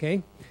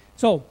 okay?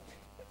 So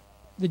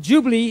the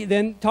Jubilee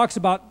then talks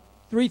about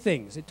 3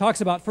 things. It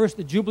talks about first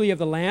the Jubilee of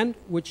the land,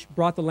 which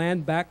brought the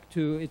land back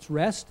to its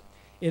rest.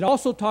 It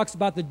also talks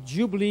about the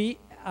Jubilee,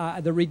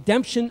 the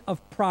redemption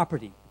of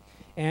property.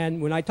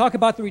 And when I talk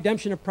about the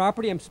redemption of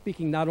property, I'm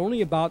speaking not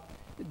only about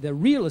the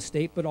real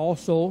estate, but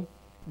also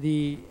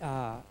the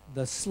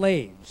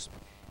slaves.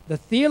 The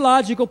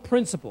theological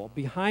principle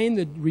behind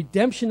the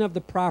redemption of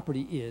the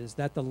property is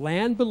that the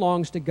land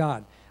belongs to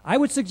God. I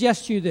would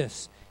suggest to you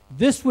this.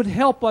 This would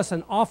help us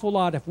an awful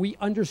lot if we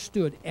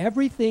understood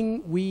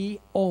everything we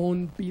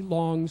own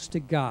belongs to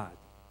God.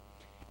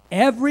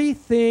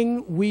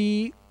 Everything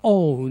we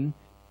own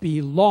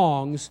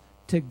belongs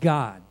to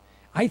God.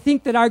 I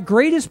think that our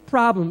greatest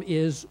problem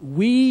is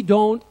we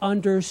don't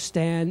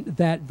understand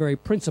that very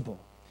principle.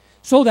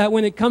 So that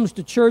when it comes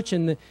to church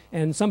and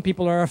some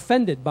people are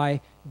offended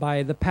by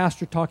the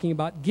pastor talking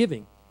about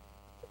giving,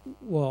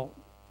 well,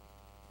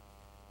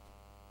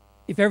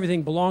 if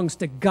everything belongs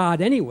to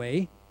God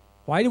anyway,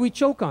 why do we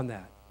choke on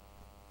that?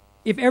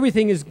 If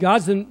everything is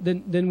God's,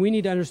 then we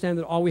need to understand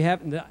that all we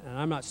have, and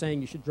I'm not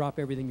saying you should drop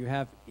everything you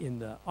have in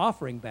the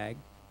offering bag,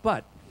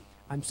 but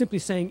I'm simply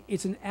saying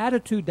it's an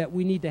attitude that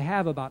we need to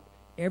have about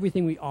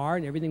everything we are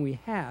and everything we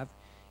have.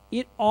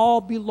 It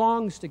all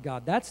belongs to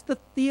God. That's the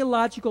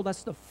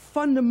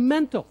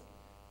fundamental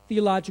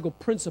theological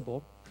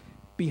principle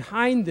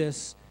behind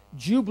this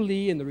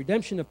Jubilee and the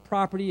redemption of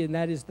property, and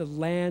that is the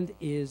land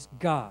is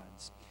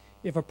God's.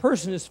 If a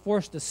person is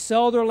forced to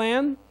sell their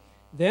land,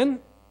 then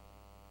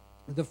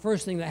the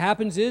first thing that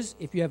happens is,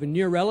 if you have a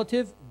near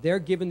relative, they're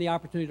given the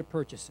opportunity to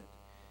purchase it.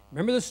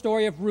 Remember the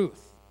story of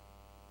Ruth.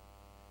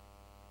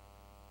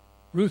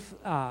 Ruth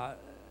and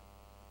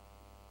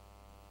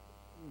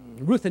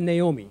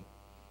Naomi.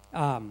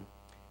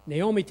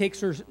 Naomi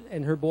takes her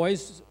and her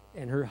boys,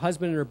 and her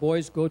husband and her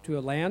boys go to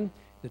a land.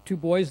 The two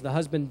boys, the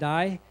husband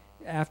die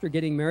after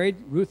getting married.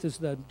 Ruth is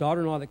the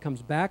daughter-in-law that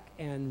comes back,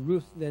 and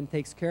Ruth then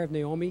takes care of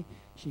Naomi.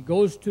 She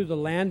goes to the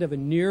land of a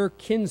near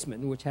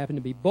kinsman, which happened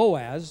to be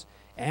Boaz,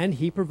 and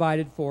he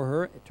provided for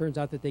her. It turns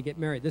out that they get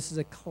married. This is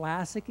a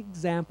classic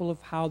example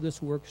of how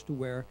this works, to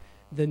where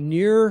the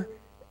near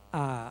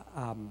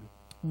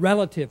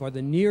relative or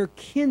the near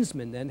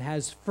kinsman then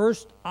has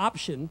first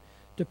option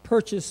to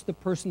purchase the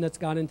person that's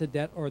gone into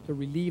debt or to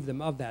relieve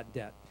them of that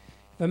debt.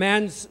 If a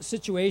man's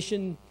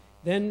situation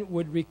then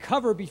would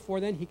recover before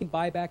then, he can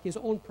buy back his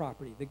own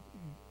property.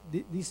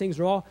 These things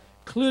are all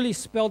clearly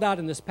spelled out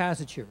in this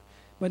passage here.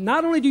 But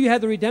not only do you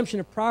have the redemption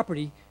of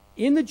property,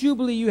 in the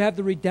Jubilee you have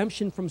the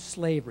redemption from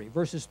slavery,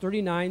 verses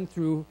 39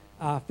 through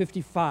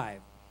 55.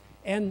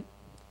 And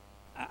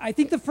I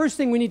think the first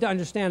thing we need to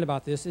understand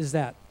about this is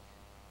that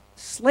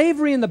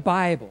slavery in the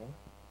Bible,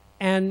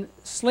 and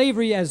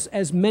slavery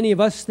as many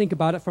of us think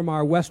about it from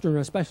our Western,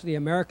 especially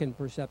American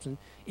perception,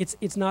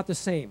 it's not the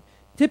same.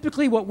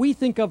 Typically what we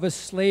think of as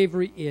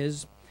slavery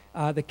is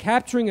the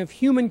capturing of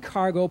human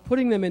cargo,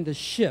 putting them into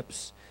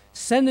ships,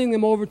 sending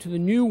them over to the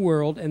New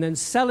World, and then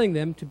selling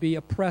them to be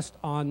oppressed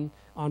on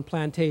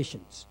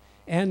plantations.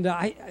 And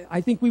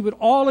I think we would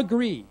all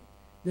agree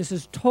this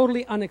is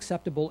totally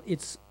unacceptable.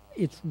 It's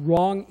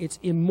wrong. It's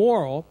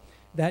immoral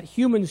that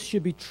humans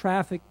should be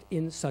trafficked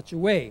in such a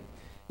way.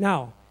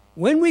 Now,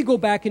 when we go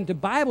back into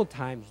Bible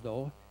times,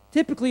 though,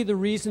 typically the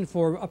reason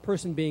for a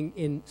person being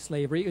in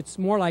slavery, it's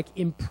more like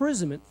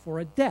imprisonment for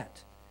a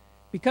debt.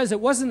 Because it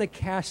wasn't a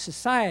cash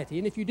society,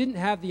 and if you didn't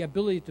have the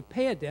ability to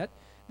pay a debt,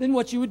 then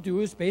what you would do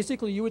is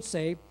basically you would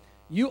say,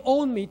 you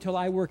own me till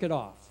I work it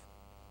off.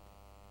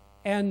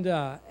 And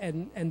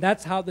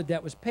that's how the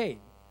debt was paid.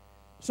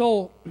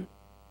 So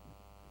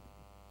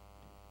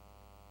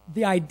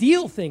the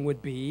ideal thing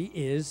would be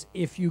is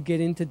if you get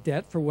into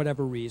debt for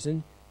whatever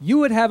reason, you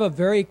would have a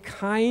very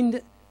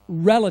kind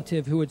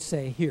relative who would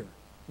say, here,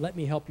 let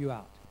me help you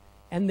out.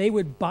 And they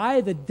would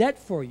buy the debt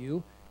for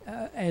you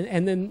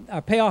and then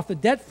pay off the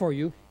debt for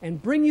you and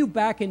bring you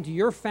back into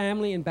your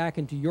family and back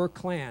into your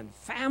clan.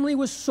 Family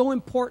was so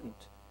important.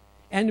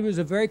 And it was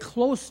a very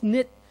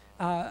close-knit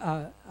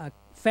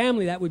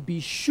family that would be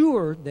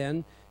sure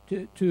then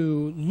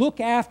to look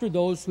after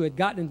those who had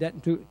gotten in debt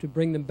and to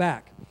bring them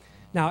back.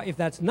 Now, if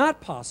that's not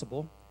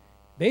possible,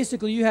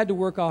 basically you had to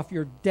work off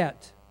your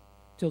debt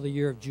till the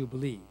year of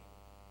Jubilee.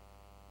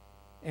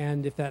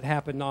 And if that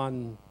happened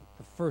on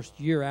the first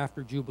year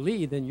after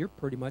Jubilee, then you're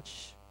pretty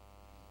much,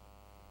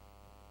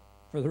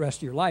 for the rest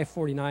of your life,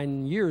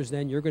 49 years,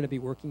 then you're going to be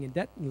working in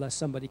debt unless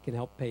somebody can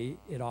help pay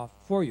it off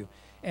for you.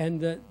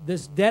 And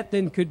this debt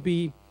then could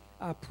be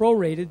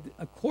prorated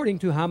according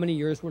to how many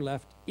years were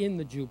left in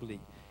the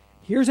Jubilee.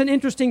 Here's an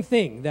interesting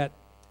thing that,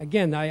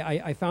 again,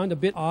 I found a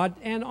bit odd,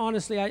 and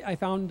honestly, I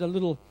found a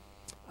little,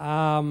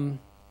 I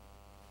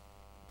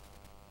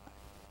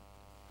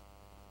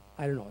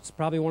don't know, it's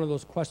probably one of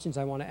those questions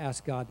I want to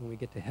ask God when we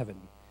get to heaven.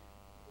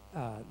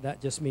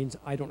 That just means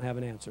I don't have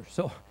an answer.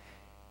 So,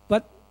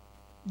 but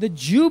the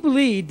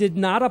Jubilee did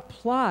not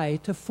apply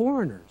to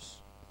foreigners.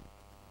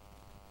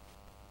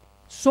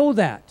 So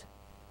that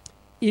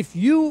if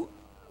you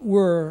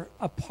were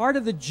a part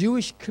of the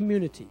Jewish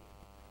community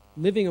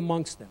living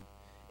amongst them,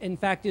 in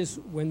fact, is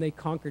when they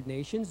conquered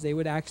nations, they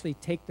would actually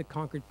take the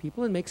conquered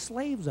people and make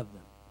slaves of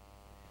them.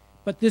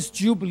 But this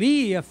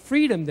Jubilee of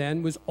freedom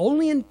then was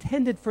only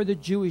intended for the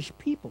Jewish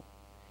people.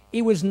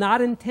 It was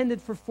not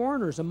intended for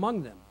foreigners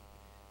among them.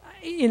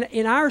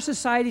 in our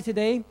society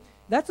today,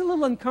 that's a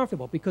little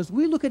uncomfortable because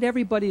we look at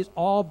everybody as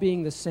all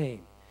being the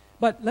same.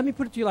 But let me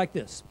put it to you like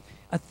this.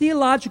 A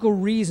theological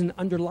reason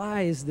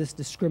underlies this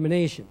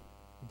discrimination.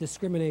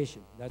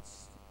 Discrimination,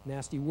 that's a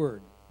nasty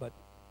word, but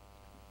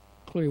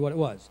clearly what it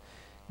was.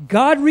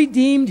 God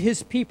redeemed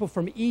his people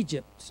from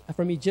Egypt,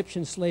 from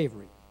Egyptian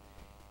slavery.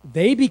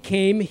 They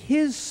became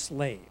his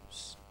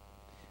slaves.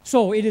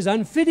 So it is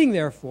unfitting,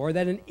 therefore,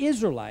 that an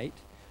Israelite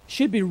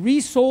should be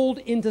resold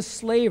into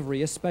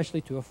slavery,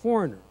 especially to a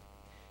foreigner.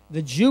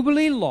 The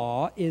Jubilee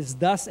law is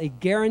thus a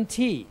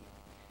guarantee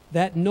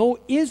that no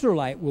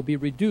Israelite will be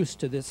reduced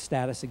to this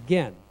status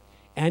again.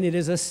 And it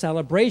is a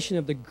celebration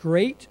of the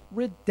great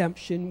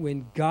redemption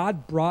when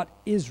God brought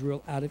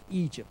Israel out of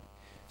Egypt,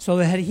 so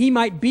that he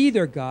might be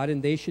their God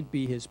and they should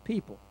be his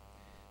people.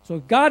 So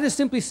God is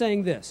simply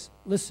saying this.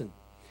 Listen,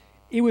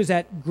 it was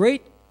at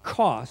great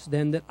cost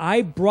then that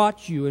I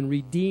brought you and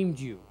redeemed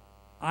you.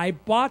 I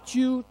bought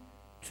you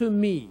to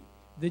me.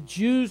 The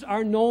Jews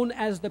are known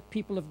as the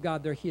people of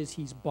God. They're his.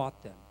 He's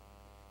bought them.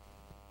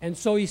 And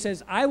so he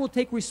says, I will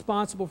take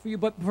responsible for you.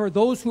 But for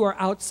those who are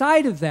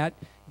outside of that,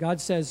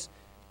 God says,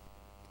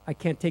 I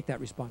can't take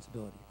that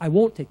responsibility. I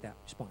won't take that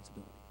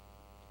responsibility.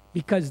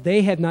 Because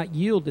they had not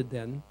yielded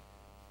then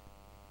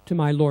to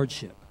my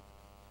lordship,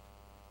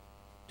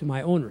 to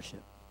my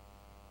ownership.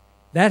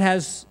 That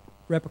has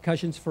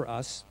repercussions for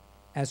us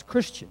as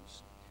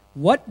Christians.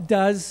 What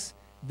does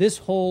this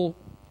whole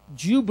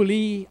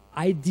Jubilee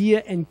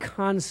idea and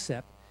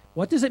concept,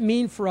 what does it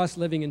mean for us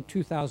living in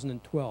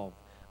 2012?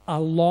 A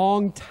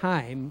long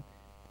time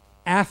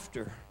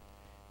after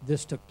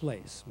this took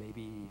place,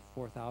 maybe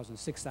 4,000,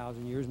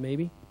 6,000 years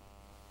maybe.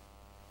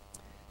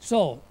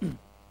 So,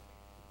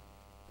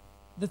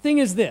 the thing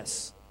is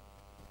this,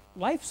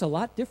 life's a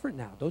lot different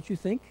now, don't you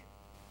think?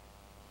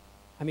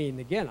 I mean,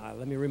 again,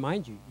 let me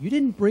remind you, you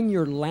didn't bring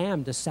your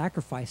lamb to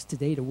sacrifice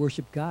today to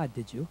worship God,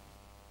 did you?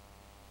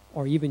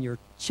 Or even your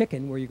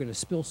chicken where you're going to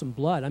spill some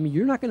blood. I mean,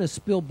 you're not going to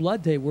spill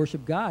blood to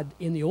worship God.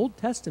 In the Old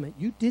Testament,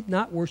 you did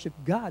not worship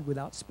God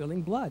without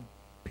spilling blood,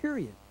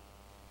 period.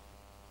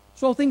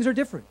 So things are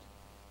different.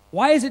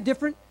 Why is it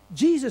different?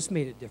 Jesus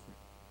made it different.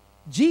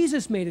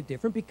 Jesus made it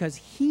different because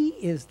he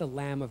is the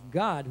Lamb of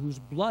God whose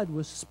blood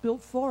was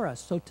spilled for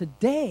us. So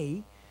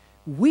today,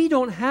 we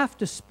don't have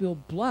to spill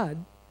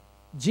blood.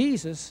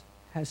 Jesus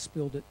has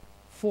spilled it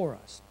for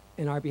us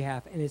in our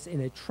behalf. And it's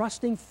in a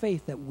trusting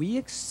faith that we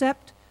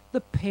accept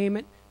the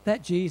payment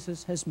that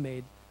Jesus has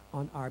made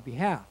on our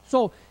behalf.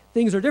 So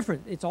things are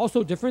different. It's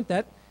also different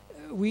that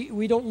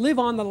we don't live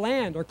on the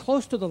land or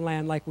close to the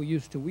land like we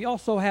used to. We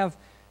also have,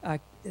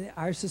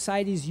 our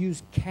societies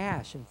use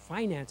cash and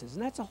finances,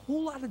 and that's a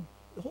whole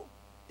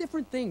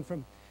different thing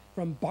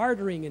from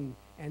bartering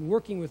and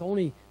working with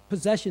only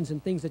possessions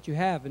and things that you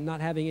have and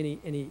not having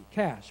any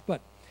cash. But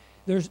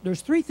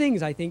there's three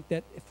things I think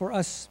that for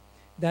us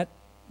that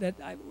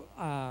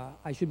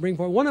I should bring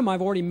forward. One of them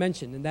I've already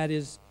mentioned, and that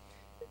is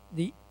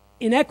the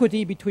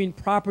inequity between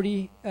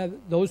property,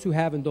 those who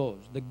have and those.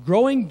 The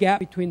growing gap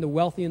between the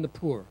wealthy and the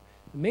poor.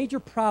 A major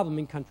problem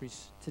in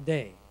countries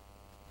today.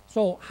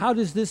 So how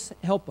does this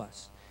help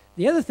us?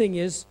 The other thing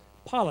is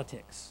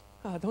politics.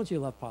 Don't you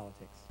love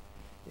politics?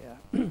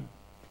 Yeah.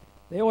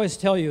 They always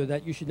tell you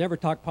that you should never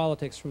talk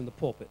politics from the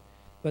pulpit.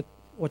 But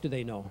what do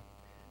they know?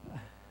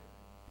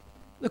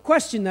 The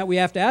question that we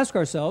have to ask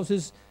ourselves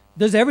is,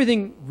 does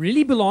everything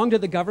really belong to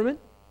the government?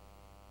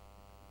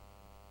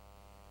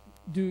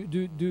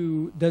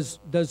 Does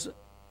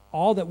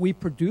all that we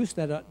produce,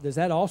 does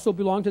that also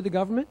belong to the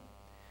government?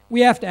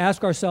 We have to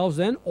ask ourselves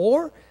then,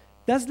 or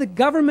does the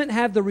government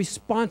have the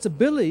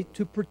responsibility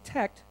to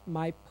protect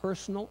my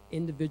personal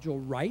individual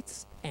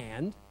rights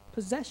and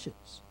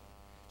possessions?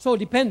 So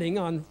depending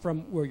on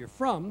from where you're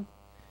from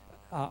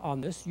on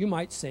this, you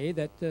might say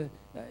that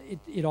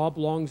it all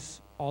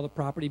belongs, all the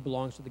property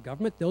belongs to the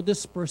government. They'll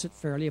disperse it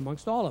fairly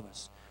amongst all of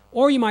us.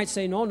 Or you might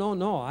say,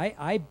 no,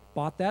 I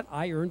bought that,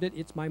 I earned it,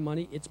 it's my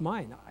money, it's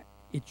mine.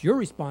 It's your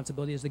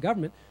responsibility as the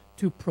government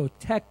to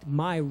protect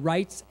my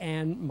rights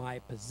and my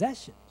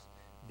possessions,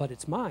 but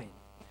it's mine.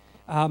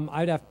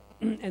 I'd have,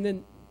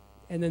 and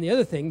then the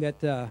other thing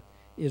that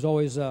is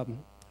always a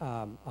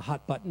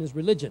hot button is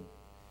religion.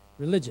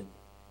 Religion,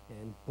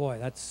 and boy,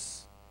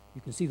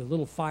 you can see the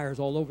little fires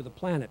all over the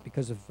planet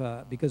because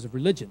of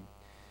religion.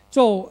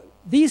 So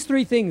these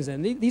three things,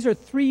 and these are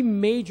three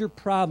major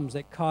problems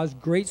that cause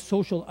great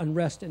social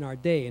unrest in our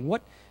day. And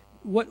what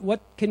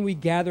can we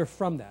gather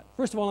from that?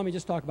 First of all, let me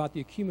just talk about the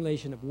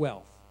accumulation of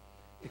wealth.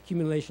 The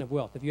accumulation of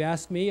wealth. If you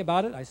ask me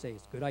about it, I say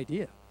it's a good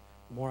idea.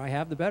 The more I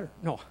have, the better.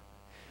 No.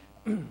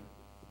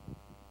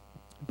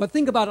 But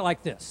think about it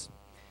like this.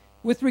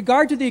 With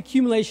regard to the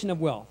accumulation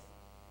of wealth,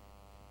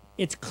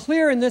 it's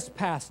clear in this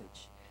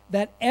passage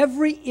that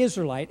every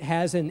Israelite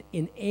has an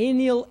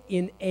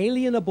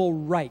inalienable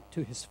right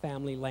to his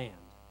family land.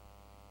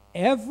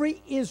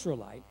 Every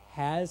Israelite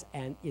has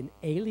an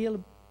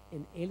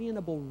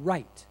inalienable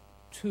right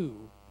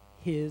to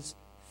his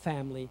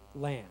family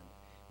land.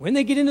 When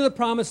they get into the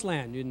promised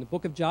land, in the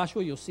book of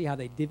Joshua, you'll see how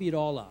they divvy it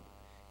all up.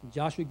 And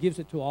Joshua gives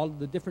it to all of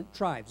the different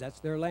tribes. That's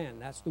their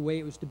land. That's the way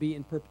it was to be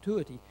in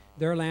perpetuity.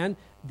 Their land,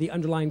 the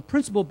underlying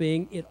principle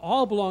being it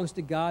all belongs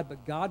to God,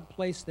 but God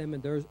placed them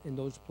in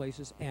those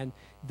places, and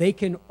they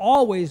can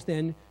always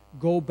then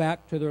go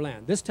back to their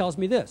land. This tells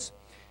me this.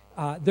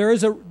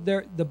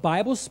 The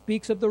Bible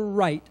speaks of the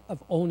right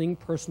of owning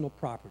personal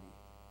property.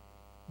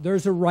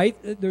 There's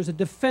a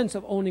defense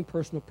of owning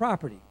personal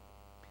property.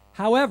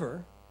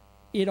 However,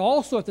 it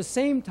also at the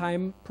same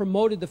time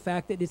promoted the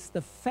fact that it's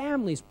the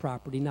family's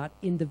property, not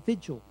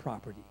individual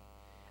property.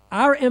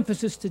 Our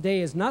emphasis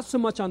today is not so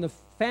much on the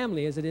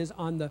family as it is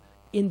on the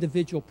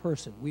individual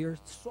person. We are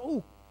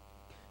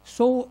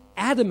so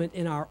adamant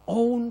in our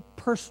own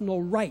personal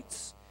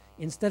rights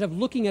instead of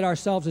looking at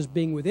ourselves as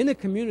being within a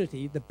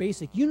community, the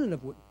basic unit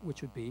of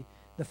which would be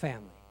the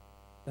family.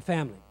 The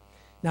family.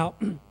 Now,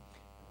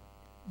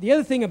 the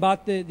other thing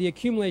about the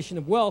accumulation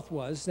of wealth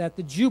was that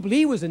the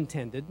Jubilee was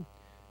intended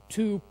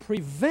to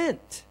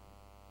prevent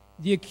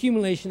the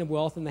accumulation of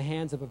wealth in the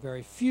hands of a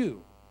very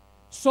few,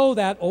 so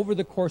that over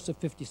the course of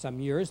 50-some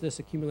years, this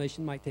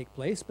accumulation might take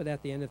place, but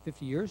at the end of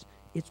 50 years,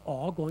 it's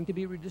all going to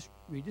be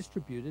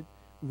redistributed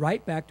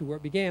right back to where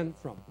it began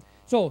from.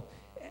 So,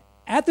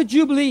 at the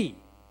Jubilee,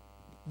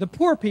 the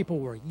poor people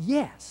were,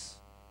 yes,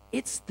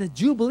 it's the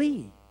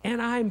Jubilee,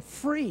 and I'm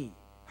free.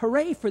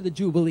 Hooray for the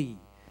Jubilee.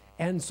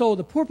 And so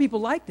the poor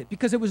people liked it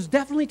because it was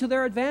definitely to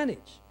their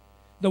advantage.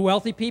 The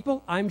wealthy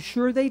people, I'm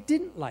sure they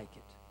didn't like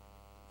it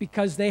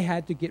because they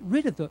had to get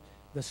rid of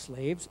the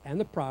slaves and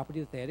the property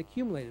that they had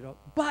accumulated.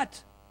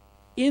 But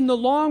in the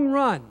long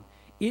run,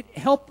 it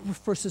helped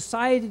for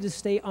society to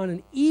stay on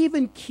an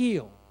even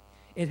keel.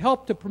 It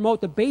helped to promote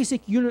the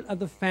basic unit of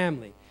the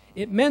family.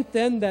 It meant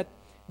then that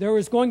there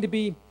was going to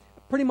be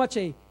pretty much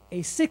a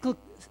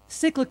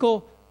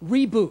cyclical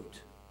reboot.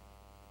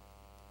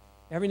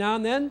 Every now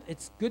and then,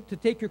 it's good to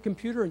take your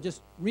computer and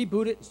just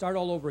reboot it and start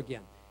all over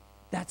again.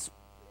 That's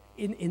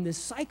in this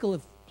cycle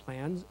of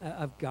plans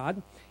of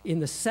God. In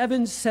the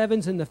 7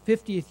 sevens in the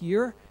 50th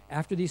year,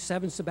 after these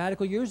 7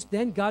 sabbatical years,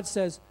 then God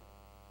says,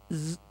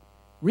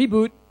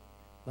 reboot,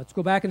 let's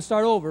go back and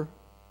start over.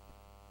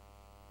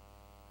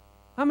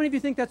 How many of you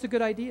think that's a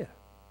good idea?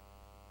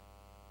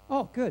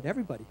 Oh, good,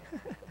 everybody.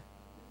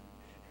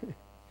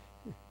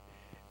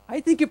 I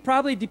think it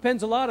probably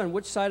depends a lot on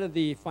which side of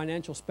the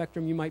financial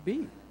spectrum you might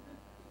be.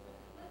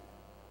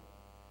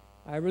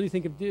 I really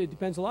think it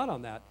depends a lot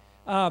on that.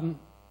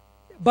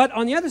 But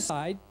on the other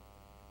side,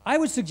 I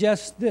would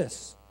suggest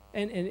this,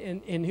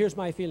 and here's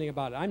my feeling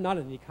about it. I'm not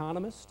an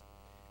economist.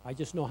 I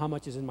just know how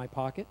much is in my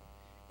pocket.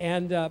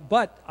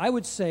 But I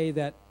would say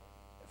that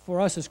for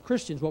us as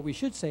Christians, what we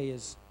should say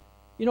is,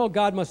 you know,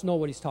 God must know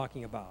what he's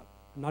talking about.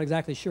 I'm not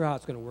exactly sure how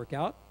it's going to work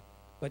out,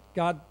 but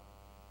God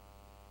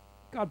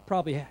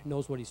probably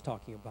knows what he's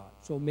talking about.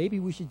 So maybe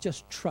we should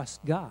just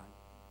trust God.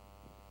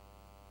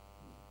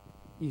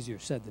 Easier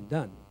said than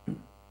done.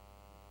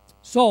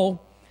 So,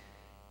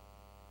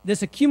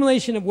 this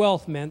accumulation of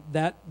wealth meant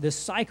that this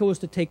cycle was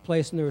to take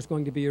place and there was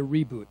going to be a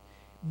reboot.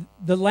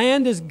 The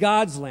land is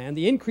God's land.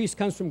 The increase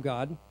comes from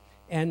God.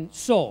 And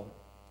so,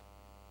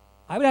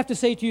 I would have to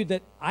say to you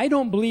that I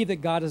don't believe that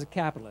God is a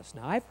capitalist.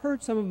 Now, I've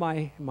heard some of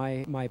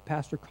my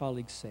pastor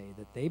colleagues say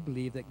that they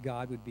believe that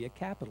God would be a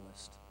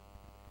capitalist.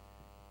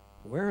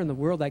 Where in the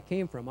world that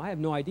came from, I have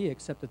no idea,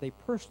 except that they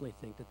personally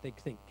think that they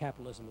think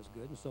capitalism is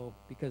good. And so,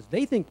 because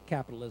they think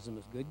capitalism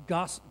is good,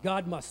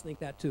 God must think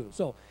that too.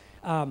 So,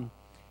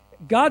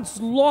 God's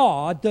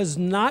law does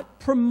not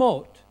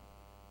promote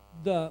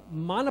the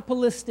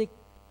monopolistic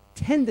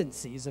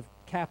tendencies of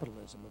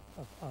capitalism,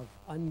 of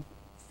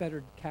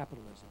unfettered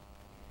capitalism.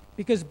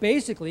 Because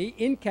basically,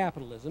 in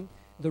capitalism,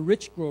 the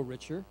rich grow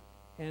richer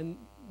and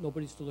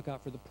nobody's to look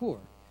out for the poor.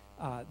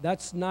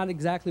 That's not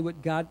exactly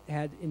what God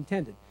had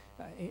intended.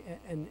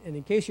 And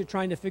in case you're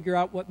trying to figure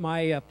out what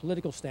my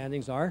political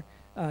standings are,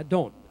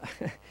 don't.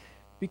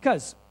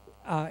 Because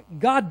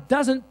God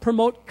doesn't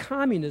promote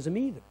communism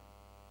either.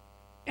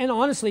 And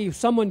honestly,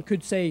 someone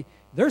could say,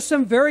 there's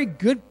some very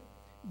good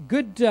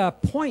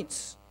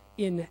points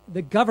in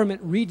the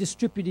government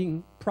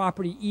redistributing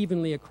property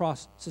evenly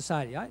across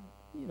society.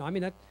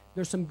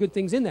 There's some good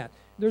things in that.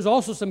 There's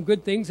also some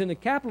good things in a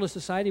capitalist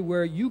society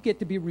where you get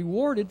to be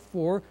rewarded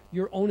for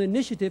your own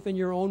initiative and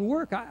your own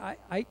work.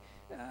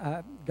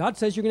 God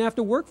says you're going to have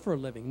to work for a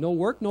living. No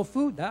work, no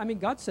food.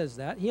 God says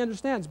that. He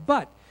understands.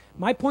 But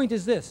my point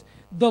is this.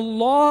 The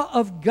law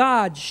of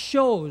God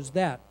shows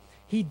that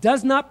he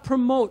does not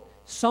promote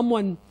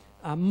someone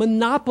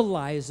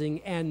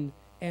monopolizing and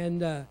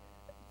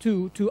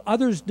to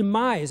others'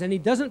 demise. And he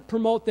doesn't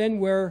promote then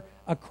where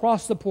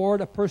across the board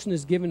a person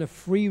is given a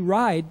free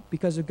ride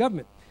because of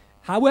government.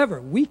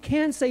 However, we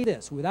can say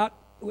this without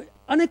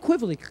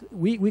unequivocally,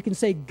 we can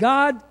say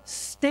God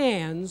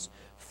stands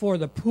for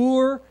the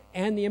poor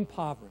and the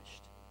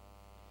impoverished.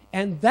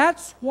 And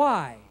that's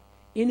why,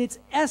 in its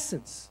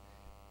essence,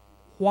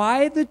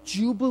 why the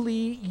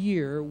Jubilee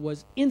year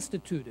was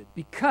instituted.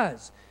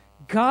 Because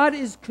God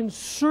is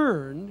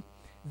concerned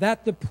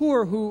that the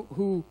poor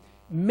who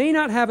may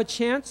not have a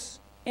chance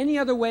any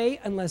other way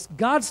unless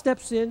God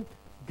steps in,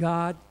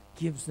 God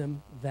gives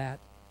them that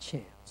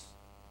chance,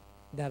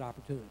 that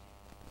opportunity.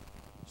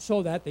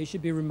 So that they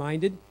should be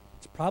reminded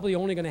it's probably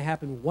only going to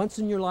happen once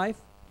in your life.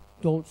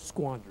 Don't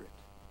squander it.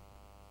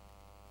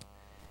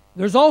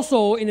 There's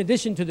also, in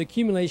addition to the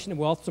accumulation of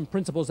wealth, some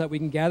principles that we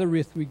can gather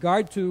with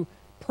regard to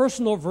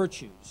personal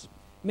virtues.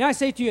 May I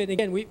say to you, and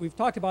again, we've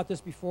talked about this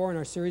before in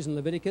our series in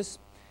Leviticus,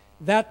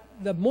 that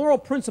the moral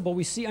principle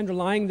we see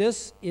underlying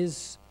this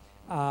is,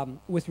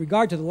 with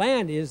regard to the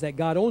land, is that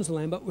God owns the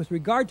land, but with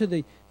regard to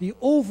the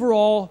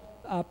overall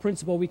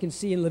principle we can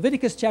see in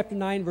Leviticus chapter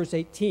 9, verse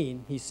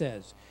 18, he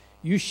says,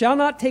 "You shall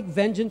not take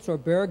vengeance or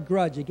bear a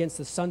grudge against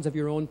the sons of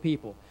your own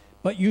people,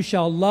 but you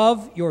shall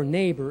love your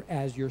neighbor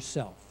as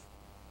yourself."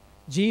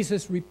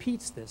 Jesus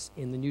repeats this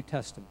in the New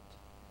Testament.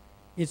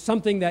 It's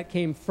something that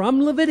came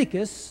from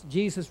Leviticus.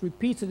 Jesus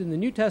repeats it in the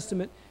New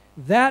Testament.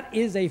 That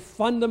is a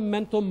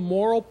fundamental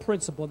moral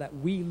principle that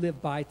we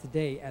live by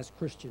today as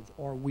Christians,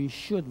 or we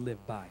should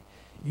live by.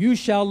 You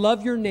shall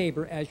love your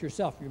neighbor as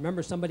yourself. You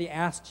remember somebody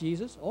asked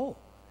Jesus,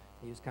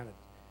 he was kind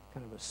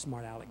of a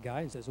smart aleck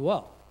guy, and says,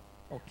 well,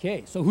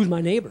 okay, so who's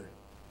my neighbor?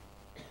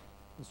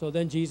 And so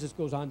then Jesus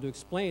goes on to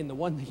explain the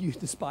one that you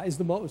despise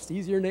the most.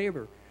 He's your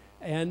neighbor.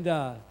 And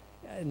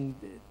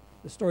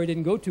the story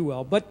didn't go too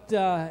well, but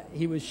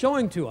he was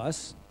showing to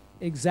us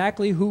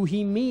exactly who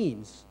he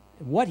means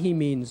and what he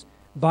means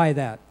by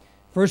that.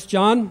 1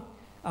 John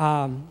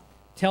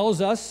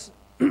tells us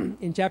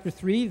in chapter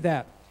 3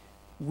 that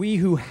we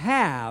who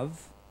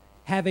have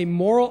a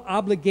moral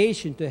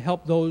obligation to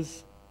help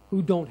those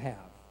who don't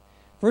have.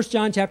 1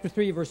 John chapter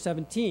 3, verse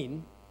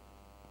 17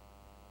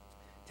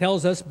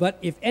 tells us, "But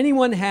if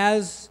anyone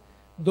has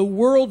the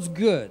world's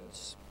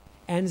goods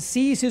and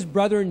sees his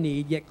brother in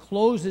need, yet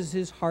closes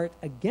his heart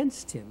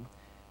against him,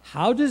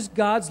 how does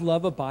God's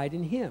love abide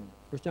in him?"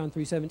 1 John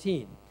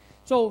 3:17.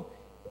 So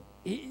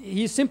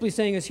he's simply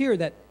saying us here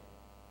that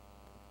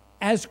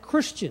as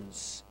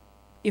Christians,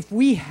 if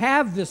we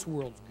have this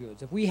world's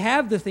goods, if we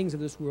have the things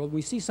of this world,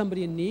 we see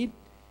somebody in need,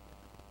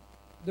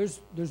 there's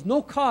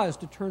no cause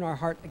to turn our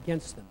heart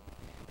against them.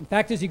 In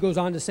fact, as he goes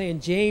on to say in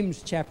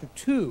James chapter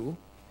 2,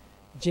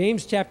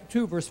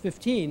 verse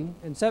 15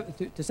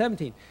 to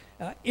 17,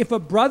 "If a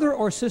brother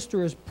or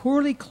sister is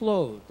poorly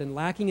clothed and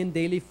lacking in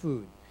daily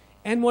food,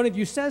 and one of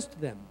you says to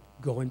them,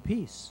 'Go in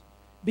peace,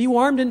 be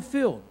warmed and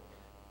filled,'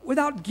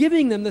 without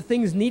giving them the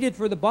things needed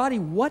for the body,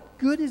 what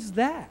good is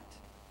that?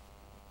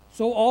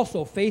 So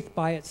also faith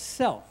by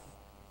itself,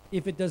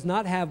 if it does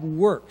not have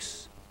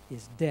works,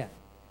 is dead."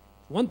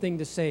 It's one thing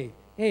to say,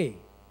 "Hey,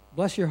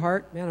 bless your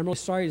heart, man, I'm really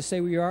sorry to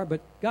say where you are,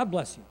 but God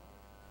bless you,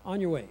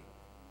 on your way,"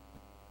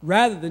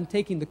 rather than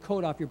taking the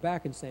coat off your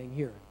back and saying,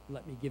 "Here,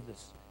 let me give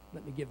this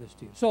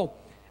to you." So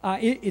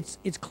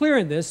it's clear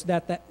in this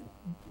that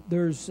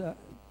there's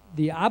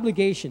the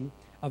obligation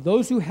of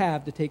those who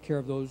have to take care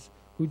of those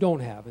who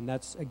don't have. And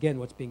that's, again,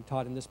 what's being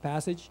taught in this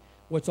passage,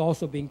 what's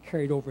also being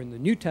carried over in the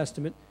New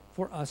Testament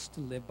for us to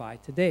live by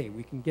today.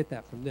 We can get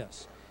that from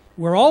this.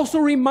 We're also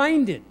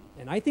reminded,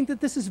 and I think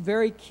that this is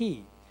very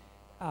key,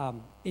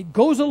 it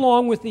goes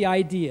along with the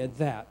idea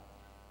that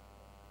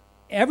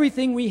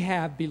everything we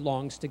have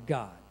belongs to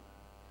God.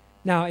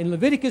 Now, in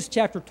Leviticus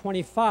chapter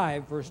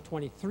 25, verse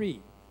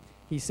 23,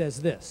 he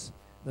says this,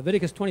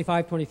 Leviticus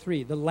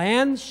 25:23, "The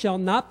land shall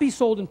not be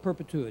sold in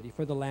perpetuity,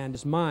 for the land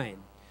is mine.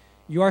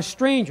 You are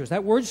strangers."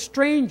 That word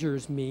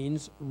strangers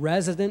means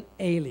resident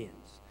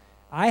aliens.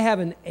 I have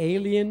an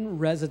alien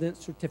resident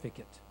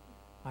certificate.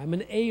 I'm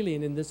an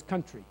alien in this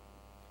country.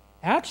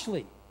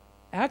 Actually,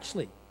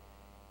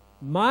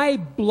 my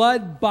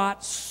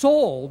blood-bought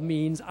soul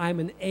means I'm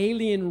an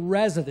alien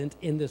resident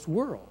in this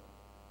world.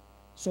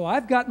 So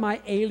I've got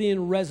my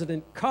alien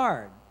resident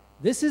card.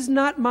 This is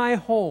not my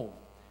home.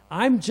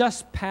 I'm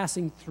just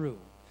passing through.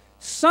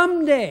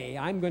 Someday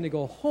I'm going to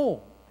go home,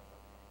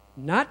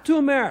 not to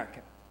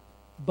America,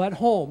 but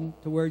home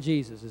to where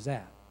Jesus is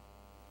at.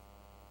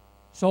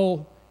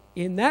 So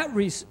in that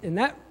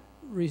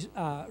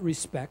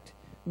respect,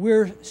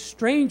 we're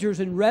strangers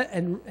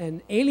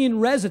and alien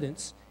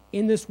residents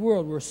in this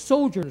world. We're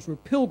sojourners, we're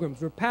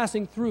pilgrims, we're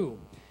passing through.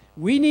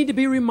 We need to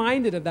be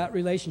reminded of that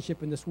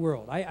relationship in this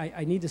world.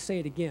 I need to say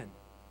it again.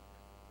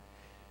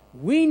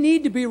 We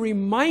need to be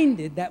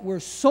reminded that we're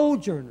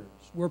sojourners,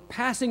 we're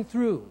passing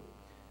through,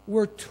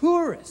 we're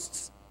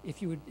tourists,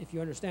 if you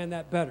understand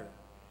that better.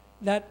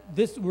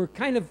 We're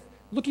kind of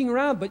looking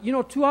around, but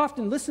too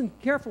often, listen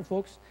careful,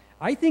 folks,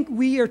 I think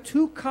we are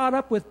too caught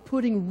up with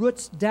putting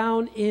roots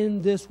down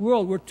in this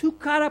world. We're too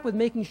caught up with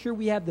making sure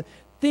we have the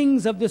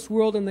things of this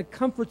world and the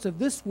comforts of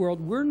this world.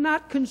 We're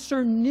not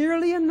concerned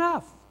nearly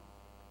enough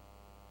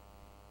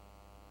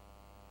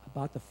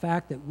about the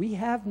fact that we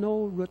have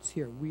no roots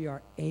here. We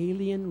are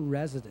alien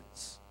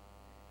residents.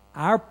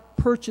 Our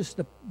purchase,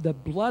 the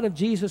blood of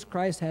Jesus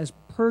Christ has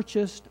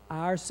purchased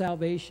our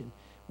salvation.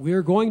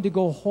 We're going to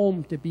go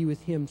home to be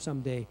with Him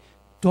someday.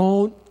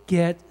 Don't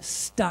get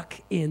stuck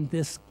in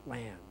this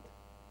land,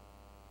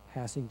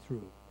 passing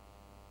through.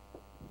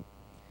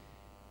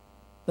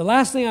 The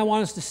last thing I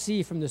want us to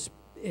see from this,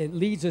 it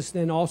leads us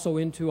then also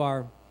into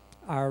our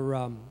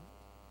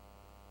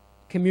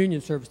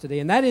communion service today,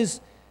 and that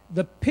is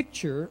the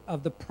picture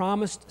of the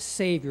promised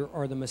Savior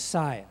or the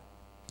Messiah.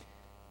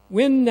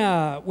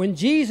 When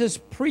Jesus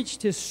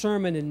preached his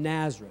sermon in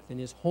Nazareth, in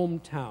his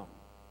hometown,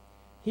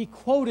 he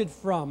quoted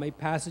from a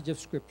passage of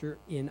Scripture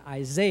in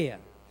Isaiah.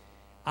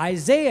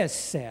 Isaiah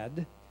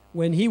said,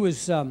 when he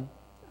was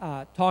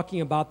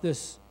talking about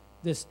this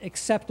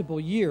acceptable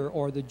year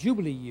or the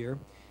Jubilee year,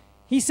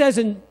 he says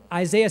in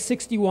Isaiah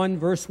 61,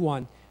 verse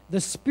 1, "The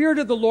Spirit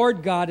of the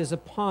Lord God is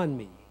upon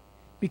me,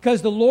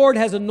 because the Lord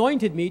has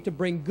anointed me to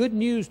bring good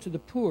news to the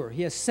poor.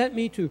 He has sent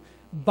me to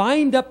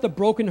bind up the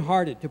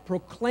brokenhearted, to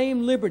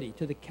proclaim liberty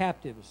to the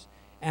captives,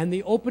 and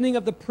the opening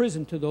of the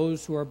prison to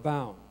those who are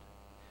bound,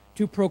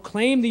 to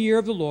proclaim the year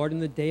of the Lord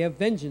and the day of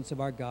vengeance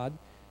of our God,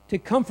 to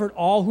comfort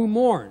all who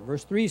mourn."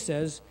 Verse 3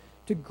 says,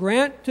 "To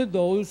grant to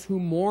those who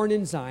mourn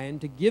in Zion,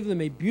 to give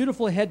them a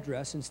beautiful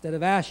headdress instead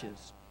of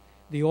ashes,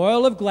 the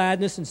oil of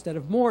gladness instead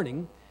of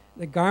mourning,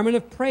 the garment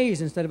of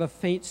praise instead of a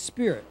faint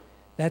spirit,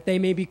 that they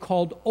may be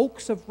called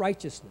oaks of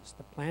righteousness,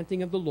 the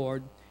planting of the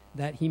Lord,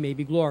 that he may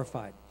be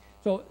glorified."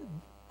 So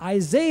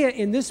Isaiah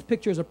in this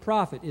picture as a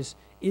prophet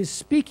is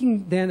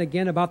speaking then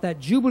again about that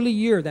Jubilee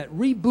year, that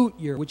reboot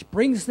year, which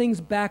brings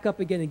things back up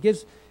again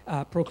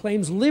and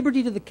proclaims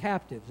liberty to the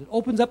captives. It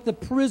opens up the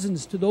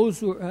prisons to those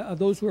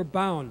who are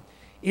bound.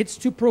 It's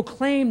to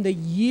proclaim the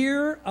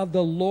year of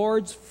the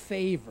Lord's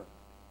favor.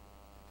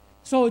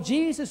 So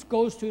Jesus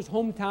goes to his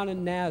hometown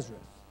in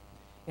Nazareth,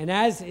 and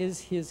as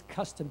is his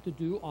custom to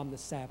do on the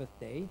Sabbath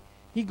day,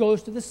 he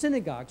goes to the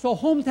synagogue. So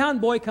hometown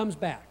boy comes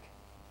back.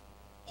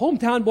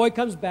 Hometown boy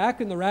comes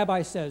back, and the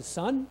rabbi says,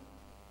 "Son,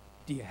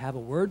 do you have a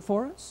word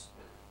for us?"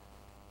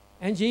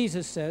 And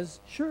Jesus says,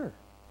 "Sure."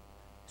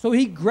 So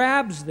he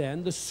grabs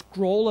then the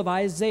scroll of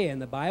Isaiah,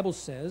 and the Bible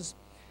says,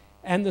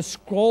 and the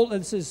scroll,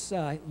 this is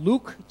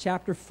Luke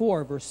chapter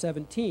 4, verse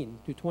 17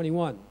 to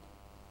 21.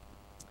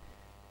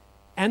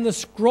 "And the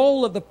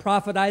scroll of the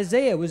prophet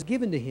Isaiah was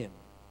given to him.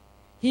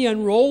 He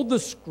unrolled the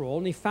scroll,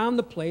 and he found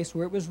the place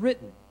where it was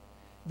written,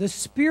 'The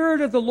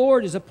Spirit of the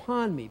Lord is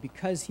upon me,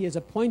 because he has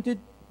appointed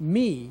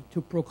me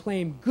to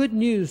proclaim good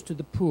news to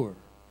the poor.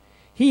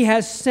 He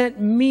has sent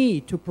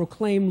me to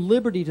proclaim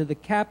liberty to the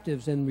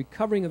captives and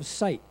recovering of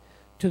sight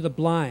to the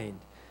blind,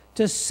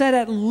 to set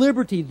at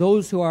liberty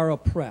those who are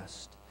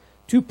oppressed,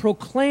 to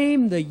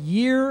proclaim the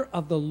year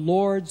of the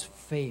Lord's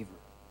favor.'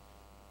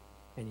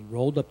 And he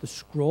rolled up the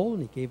scroll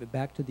and he gave it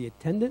back to the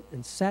attendant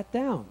and sat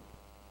down.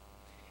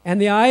 And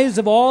the eyes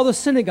of all the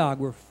synagogue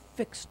were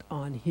fixed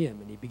on him,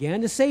 and he began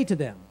to say to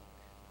them,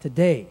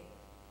 'Today,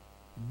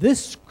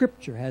 this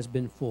scripture has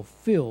been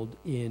fulfilled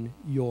in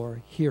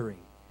your hearing.'"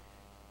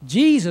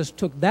 Jesus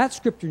took that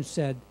scripture and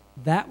said,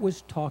 "That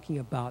was talking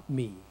about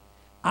me.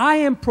 I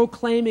am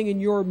proclaiming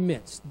in your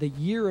midst the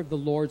year of the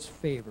Lord's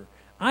favor.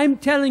 I'm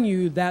telling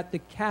you that the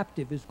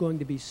captive is going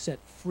to be set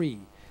free.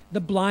 The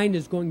blind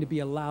is going to be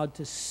allowed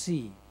to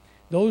see.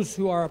 Those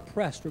who are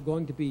oppressed are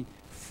going to be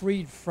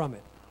freed from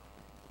it."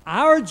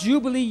 Our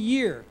Jubilee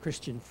year,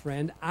 Christian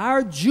friend,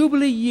 our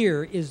Jubilee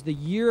year is the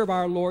year of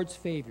our Lord's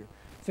favor.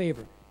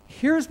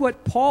 Here's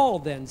what Paul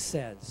then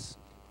says.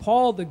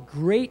 Paul, the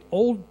great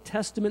Old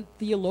Testament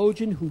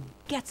theologian who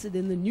gets it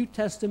in the New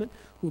Testament,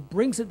 who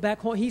brings it back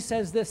home, he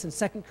says this in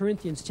 2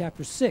 Corinthians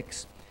chapter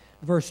 6,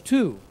 verse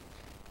 2.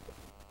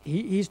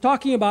 He's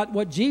talking about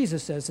what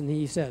Jesus says, and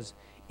he says,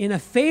 "In a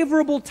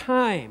favorable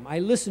time I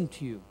listened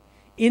to you.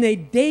 In a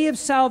day of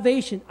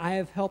salvation I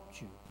have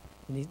helped you."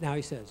 And now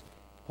he says,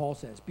 Paul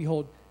says,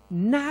 "Behold,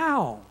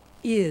 now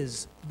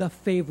is the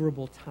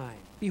favorable time.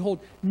 Behold,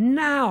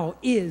 now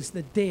is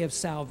the day of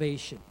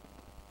salvation."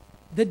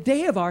 The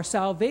day of our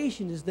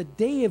salvation is the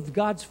day of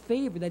God's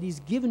favor that he's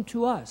given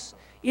to us.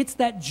 It's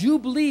that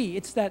jubilee.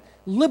 It's that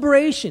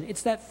liberation.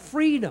 It's that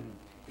freedom.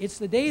 It's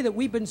the day that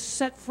we've been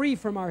set free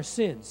from our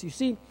sins. You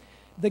see,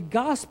 the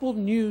gospel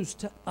news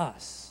to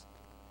us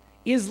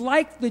is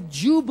like the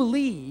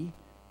jubilee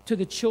to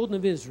the children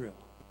of Israel.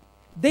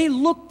 They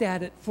looked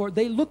at it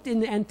they looked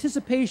in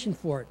anticipation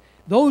for it.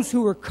 Those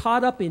who were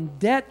caught up in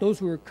debt, those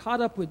who were caught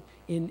up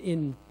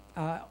being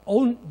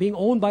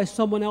owned by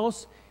someone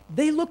else,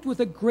 they looked with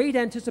a great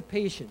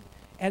anticipation.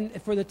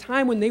 And for the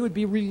time when they would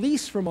be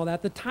released from all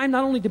that, the time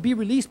not only to be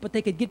released, but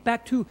they could get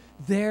back to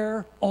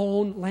their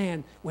own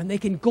land, when they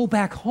can go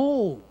back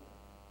home.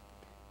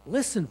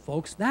 Listen,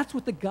 folks, that's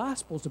what the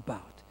gospel's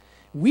about.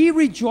 We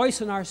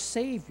rejoice in our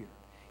Savior.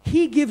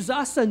 He gives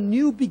us a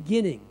new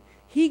beginning.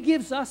 He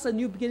gives us a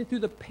new beginning through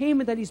the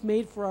payment that he's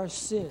made for our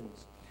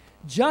sins.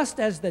 Just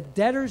as the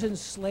debtors and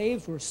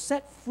slaves were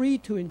set free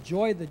to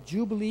enjoy the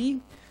Jubilee,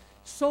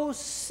 so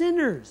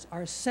sinners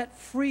are set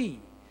free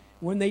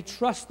when they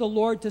trust the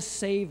Lord to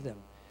save them.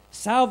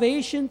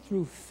 Salvation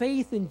through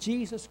faith in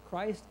Jesus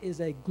Christ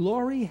is a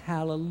glory,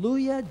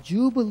 hallelujah,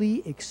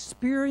 Jubilee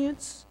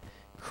experience.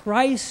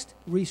 Christ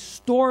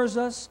restores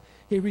us.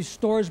 He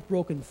restores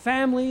broken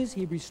families.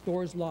 He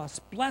restores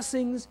lost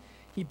blessings.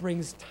 He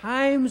brings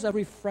times of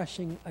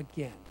refreshing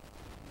again.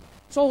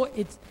 So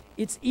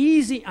it's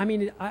easy. I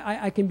mean,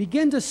 I can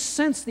begin to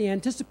sense the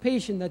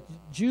anticipation that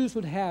Jews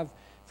would have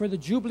for the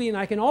Jubilee, and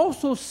I can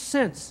also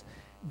sense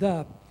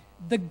the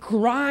the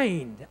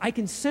grind. I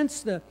can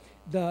sense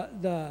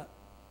the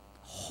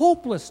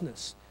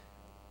hopelessness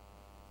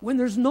when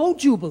there's no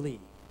Jubilee.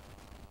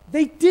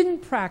 They didn't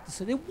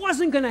practice it. It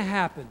wasn't going to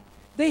happen.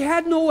 They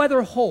had no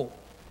other hope.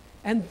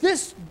 And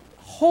this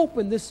hope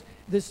and this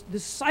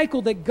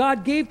cycle that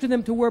God gave to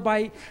them to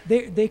whereby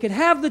they could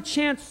have the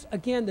chance,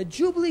 again, the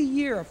Jubilee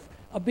year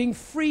of being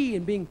free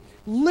and being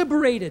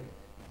liberated,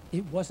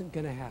 it wasn't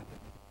going to happen.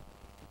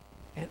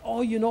 And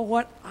oh, you know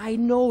what? I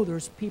know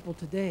there's people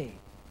today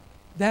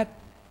that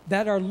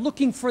are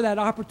looking for that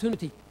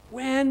opportunity.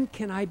 When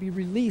can I be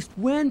released?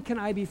 When can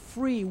I be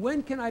free?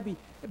 When can I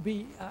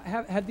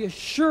have the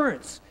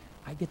assurance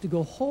I get to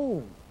go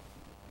home?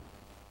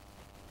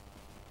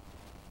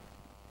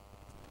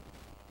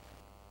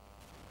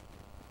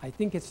 I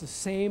think it's the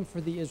same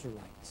for the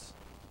Israelites.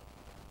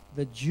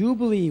 The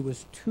Jubilee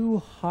was too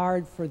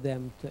hard for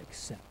them to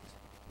accept.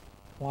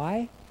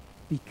 Why?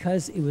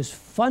 Because it was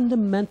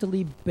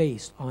fundamentally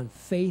based on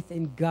faith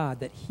in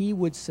God that He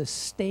would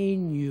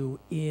sustain you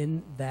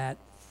in that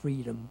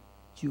freedom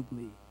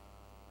Jubilee.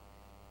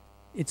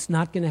 It's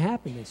not going to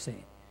happen, they say.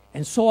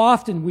 And so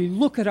often we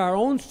look at our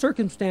own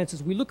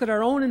circumstances, we look at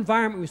our own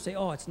environment, we say,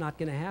 oh, it's not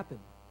going to happen.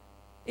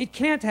 It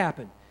can't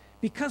happen.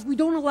 Because we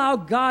don't allow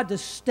God to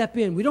step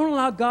in. We don't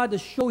allow God to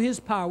show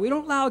His power. We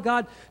don't allow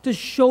God to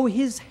show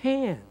His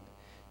hand.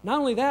 Not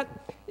only that,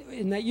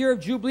 in that year of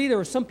Jubilee, there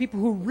were some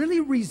people who really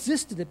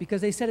resisted it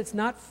because they said it's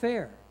not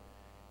fair.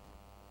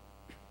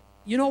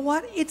 You know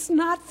what? It's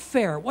not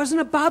fair. It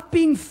wasn't about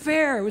being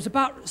fair. It was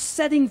about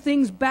setting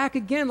things back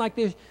again like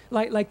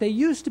they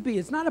used to be.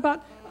 It's not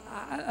about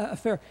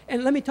fair.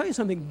 And let me tell you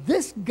something.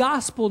 This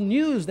gospel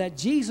news that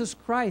Jesus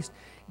Christ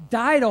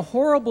died a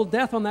horrible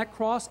death on that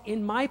cross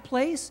in my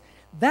place,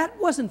 that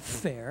wasn't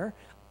fair.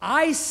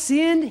 I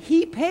sinned,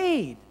 He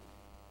paid.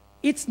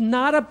 It's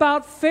not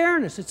about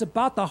fairness. It's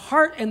about the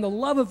heart and the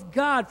love of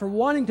God for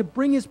wanting to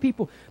bring His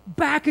people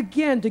back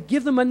again, to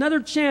give them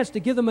another chance, to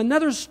give them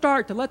another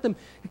start, to let them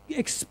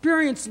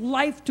experience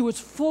life to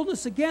its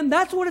fullness again.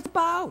 That's what it's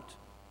about.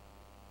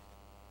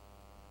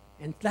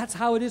 And that's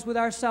how it is with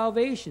our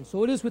salvation.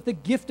 So it is with the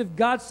gift of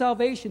God's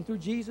salvation through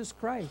Jesus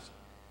Christ.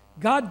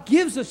 God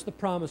gives us the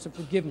promise of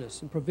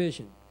forgiveness and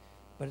provision,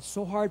 but it's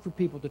so hard for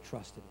people to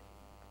trust in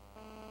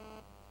it.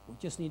 We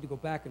just need to go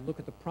back and look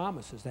at the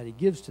promises that He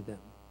gives to them.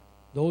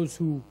 Those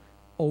who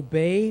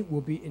obey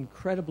will be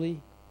incredibly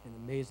and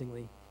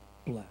amazingly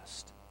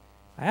blessed.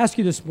 I ask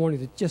you this morning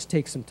to just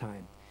take some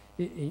time.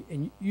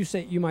 And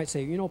you might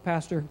say, you know,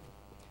 Pastor,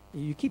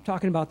 you keep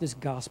talking about this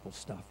gospel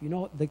stuff. You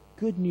know, the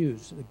good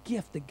news, the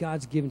gift that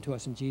God's given to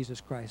us in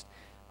Jesus Christ.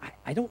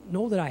 I don't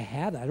know that I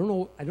have that. I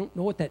don't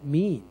know what that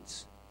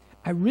means.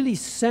 I really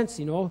sense,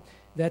 you know,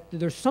 that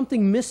there's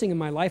something missing in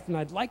my life, and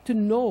I'd like to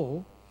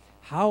know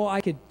how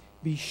I could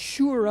be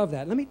sure of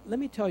that. Let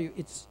me tell you,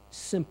 it's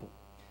simple.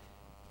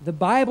 The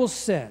Bible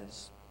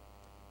says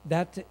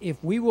that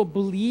if we will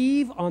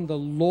believe on the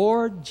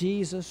Lord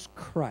Jesus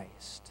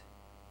Christ,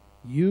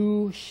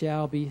 you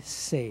shall be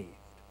saved.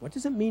 What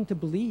does it mean to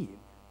believe?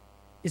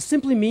 It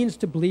simply means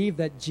to believe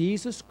that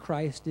Jesus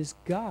Christ is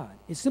God.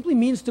 It simply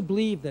means to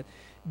believe that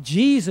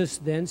Jesus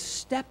then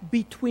stepped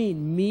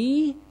between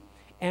me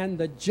and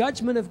the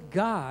judgment of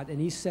God, and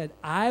He said,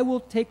 I will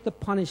take the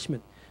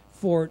punishment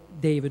for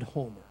David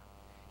Homer.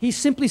 He's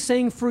simply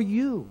saying for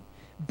you,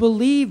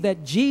 believe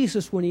that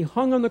Jesus, when He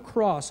hung on the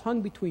cross,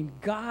 hung between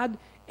God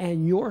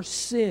and your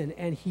sin,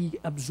 and He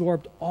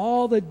absorbed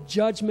all the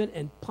judgment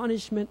and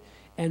punishment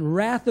and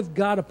wrath of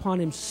God upon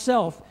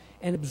Himself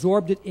and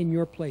absorbed it in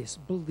your place.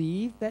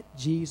 Believe that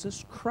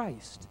Jesus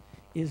Christ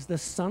is the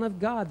Son of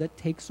God that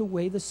takes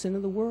away the sin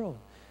of the world.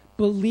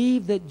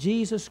 Believe that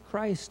Jesus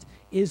Christ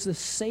is the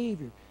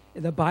Savior.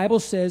 The Bible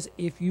says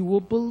if you will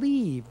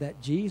believe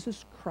that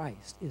Jesus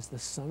Christ is the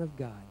Son of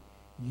God,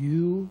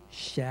 you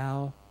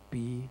shall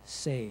be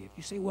saved.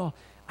 You say, well,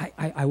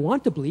 I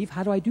want to believe.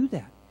 How do I do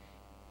that?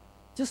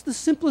 Just the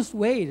simplest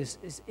way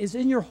is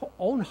in your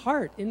own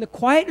heart. In the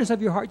quietness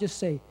of your heart, just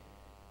say,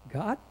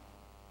 God,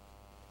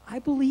 I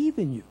believe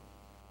in you.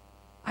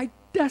 I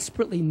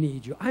desperately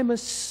need you. I'm a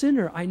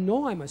sinner. I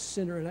know I'm a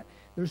sinner, and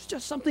there's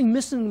just something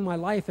missing in my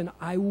life, and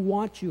I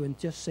want you. And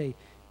just say,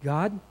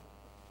 God,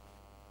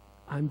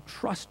 I'm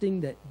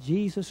trusting that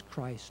Jesus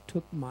Christ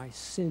took my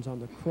sins on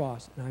the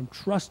cross, and I'm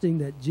trusting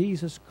that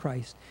Jesus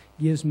Christ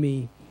gives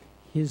me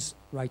His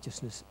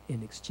righteousness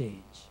in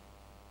exchange.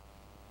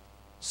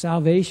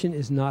 Salvation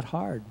is not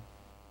hard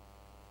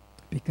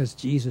because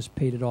Jesus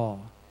paid it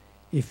all.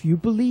 If you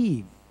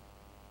believe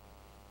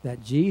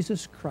that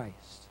Jesus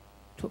Christ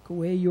took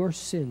away your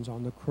sins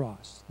on the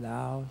cross,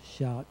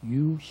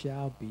 you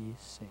shall be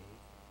saved.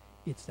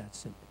 It's that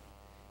simple.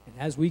 And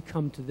as we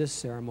come to this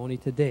ceremony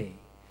today,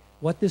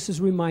 what this is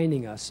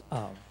reminding us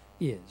of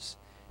is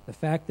the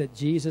fact that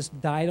Jesus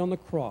died on the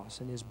cross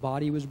and His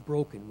body was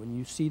broken. When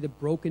you see the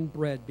broken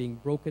bread being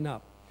broken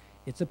up,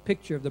 it's a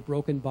picture of the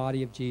broken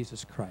body of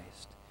Jesus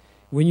Christ.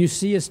 When you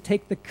see us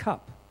take the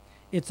cup,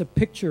 it's a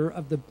picture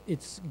of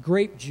it's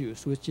grape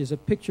juice, which is a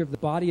picture of the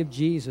body of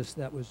Jesus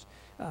that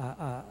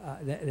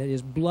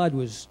His blood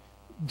was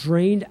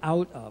drained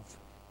out of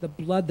the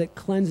blood that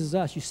cleanses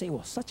us. You say,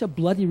 well, such a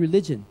bloody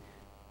religion.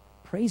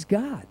 Praise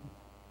God.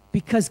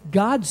 Because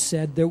God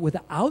said that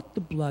without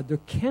the blood, there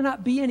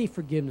cannot be any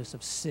forgiveness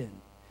of sin.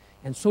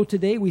 And so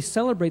today we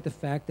celebrate the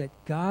fact that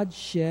God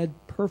shed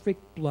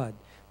perfect blood,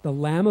 the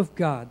Lamb of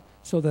God,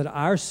 so that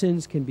our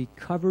sins can be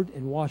covered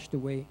and washed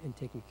away and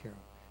taken care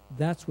of.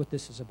 That's what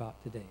this is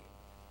about today.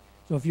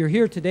 So if you're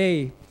here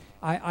today,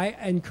 I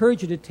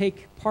encourage you to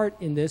take part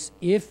in this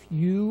if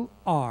you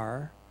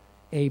are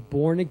a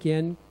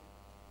born-again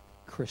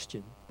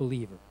Christian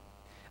believer.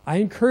 I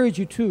encourage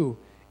you, too,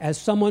 as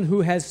someone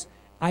who has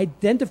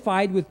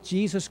identified with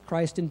Jesus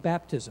Christ in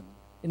baptism.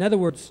 In other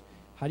words,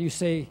 how do you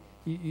say,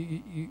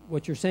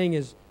 what you're saying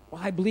is,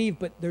 well, I believe,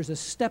 but there's a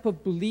step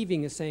of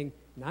believing is saying,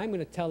 now I'm going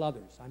to tell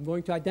others. I'm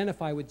going to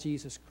identify with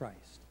Jesus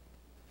Christ.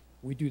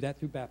 We do that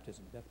through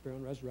baptism, death, burial,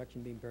 and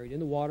resurrection, being buried in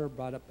the water,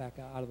 brought up back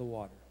out of the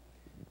water.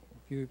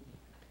 If you're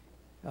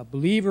a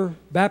believer,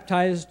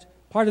 baptized,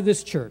 part of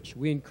this church,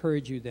 we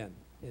encourage you then,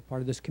 as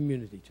part of this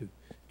community,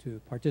 to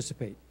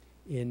participate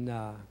in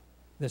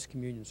this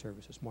communion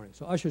service this morning.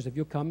 So ushers, if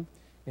you'll come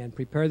and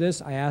prepare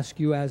this, I ask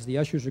you as the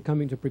ushers are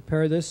coming to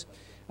prepare this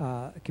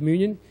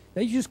communion,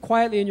 that you just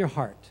quietly in your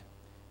heart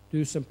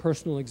do some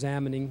personal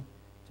examining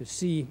to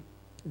see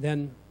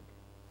then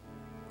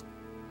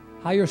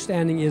how your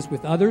standing is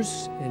with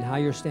others and how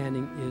your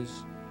standing is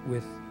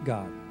with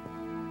God.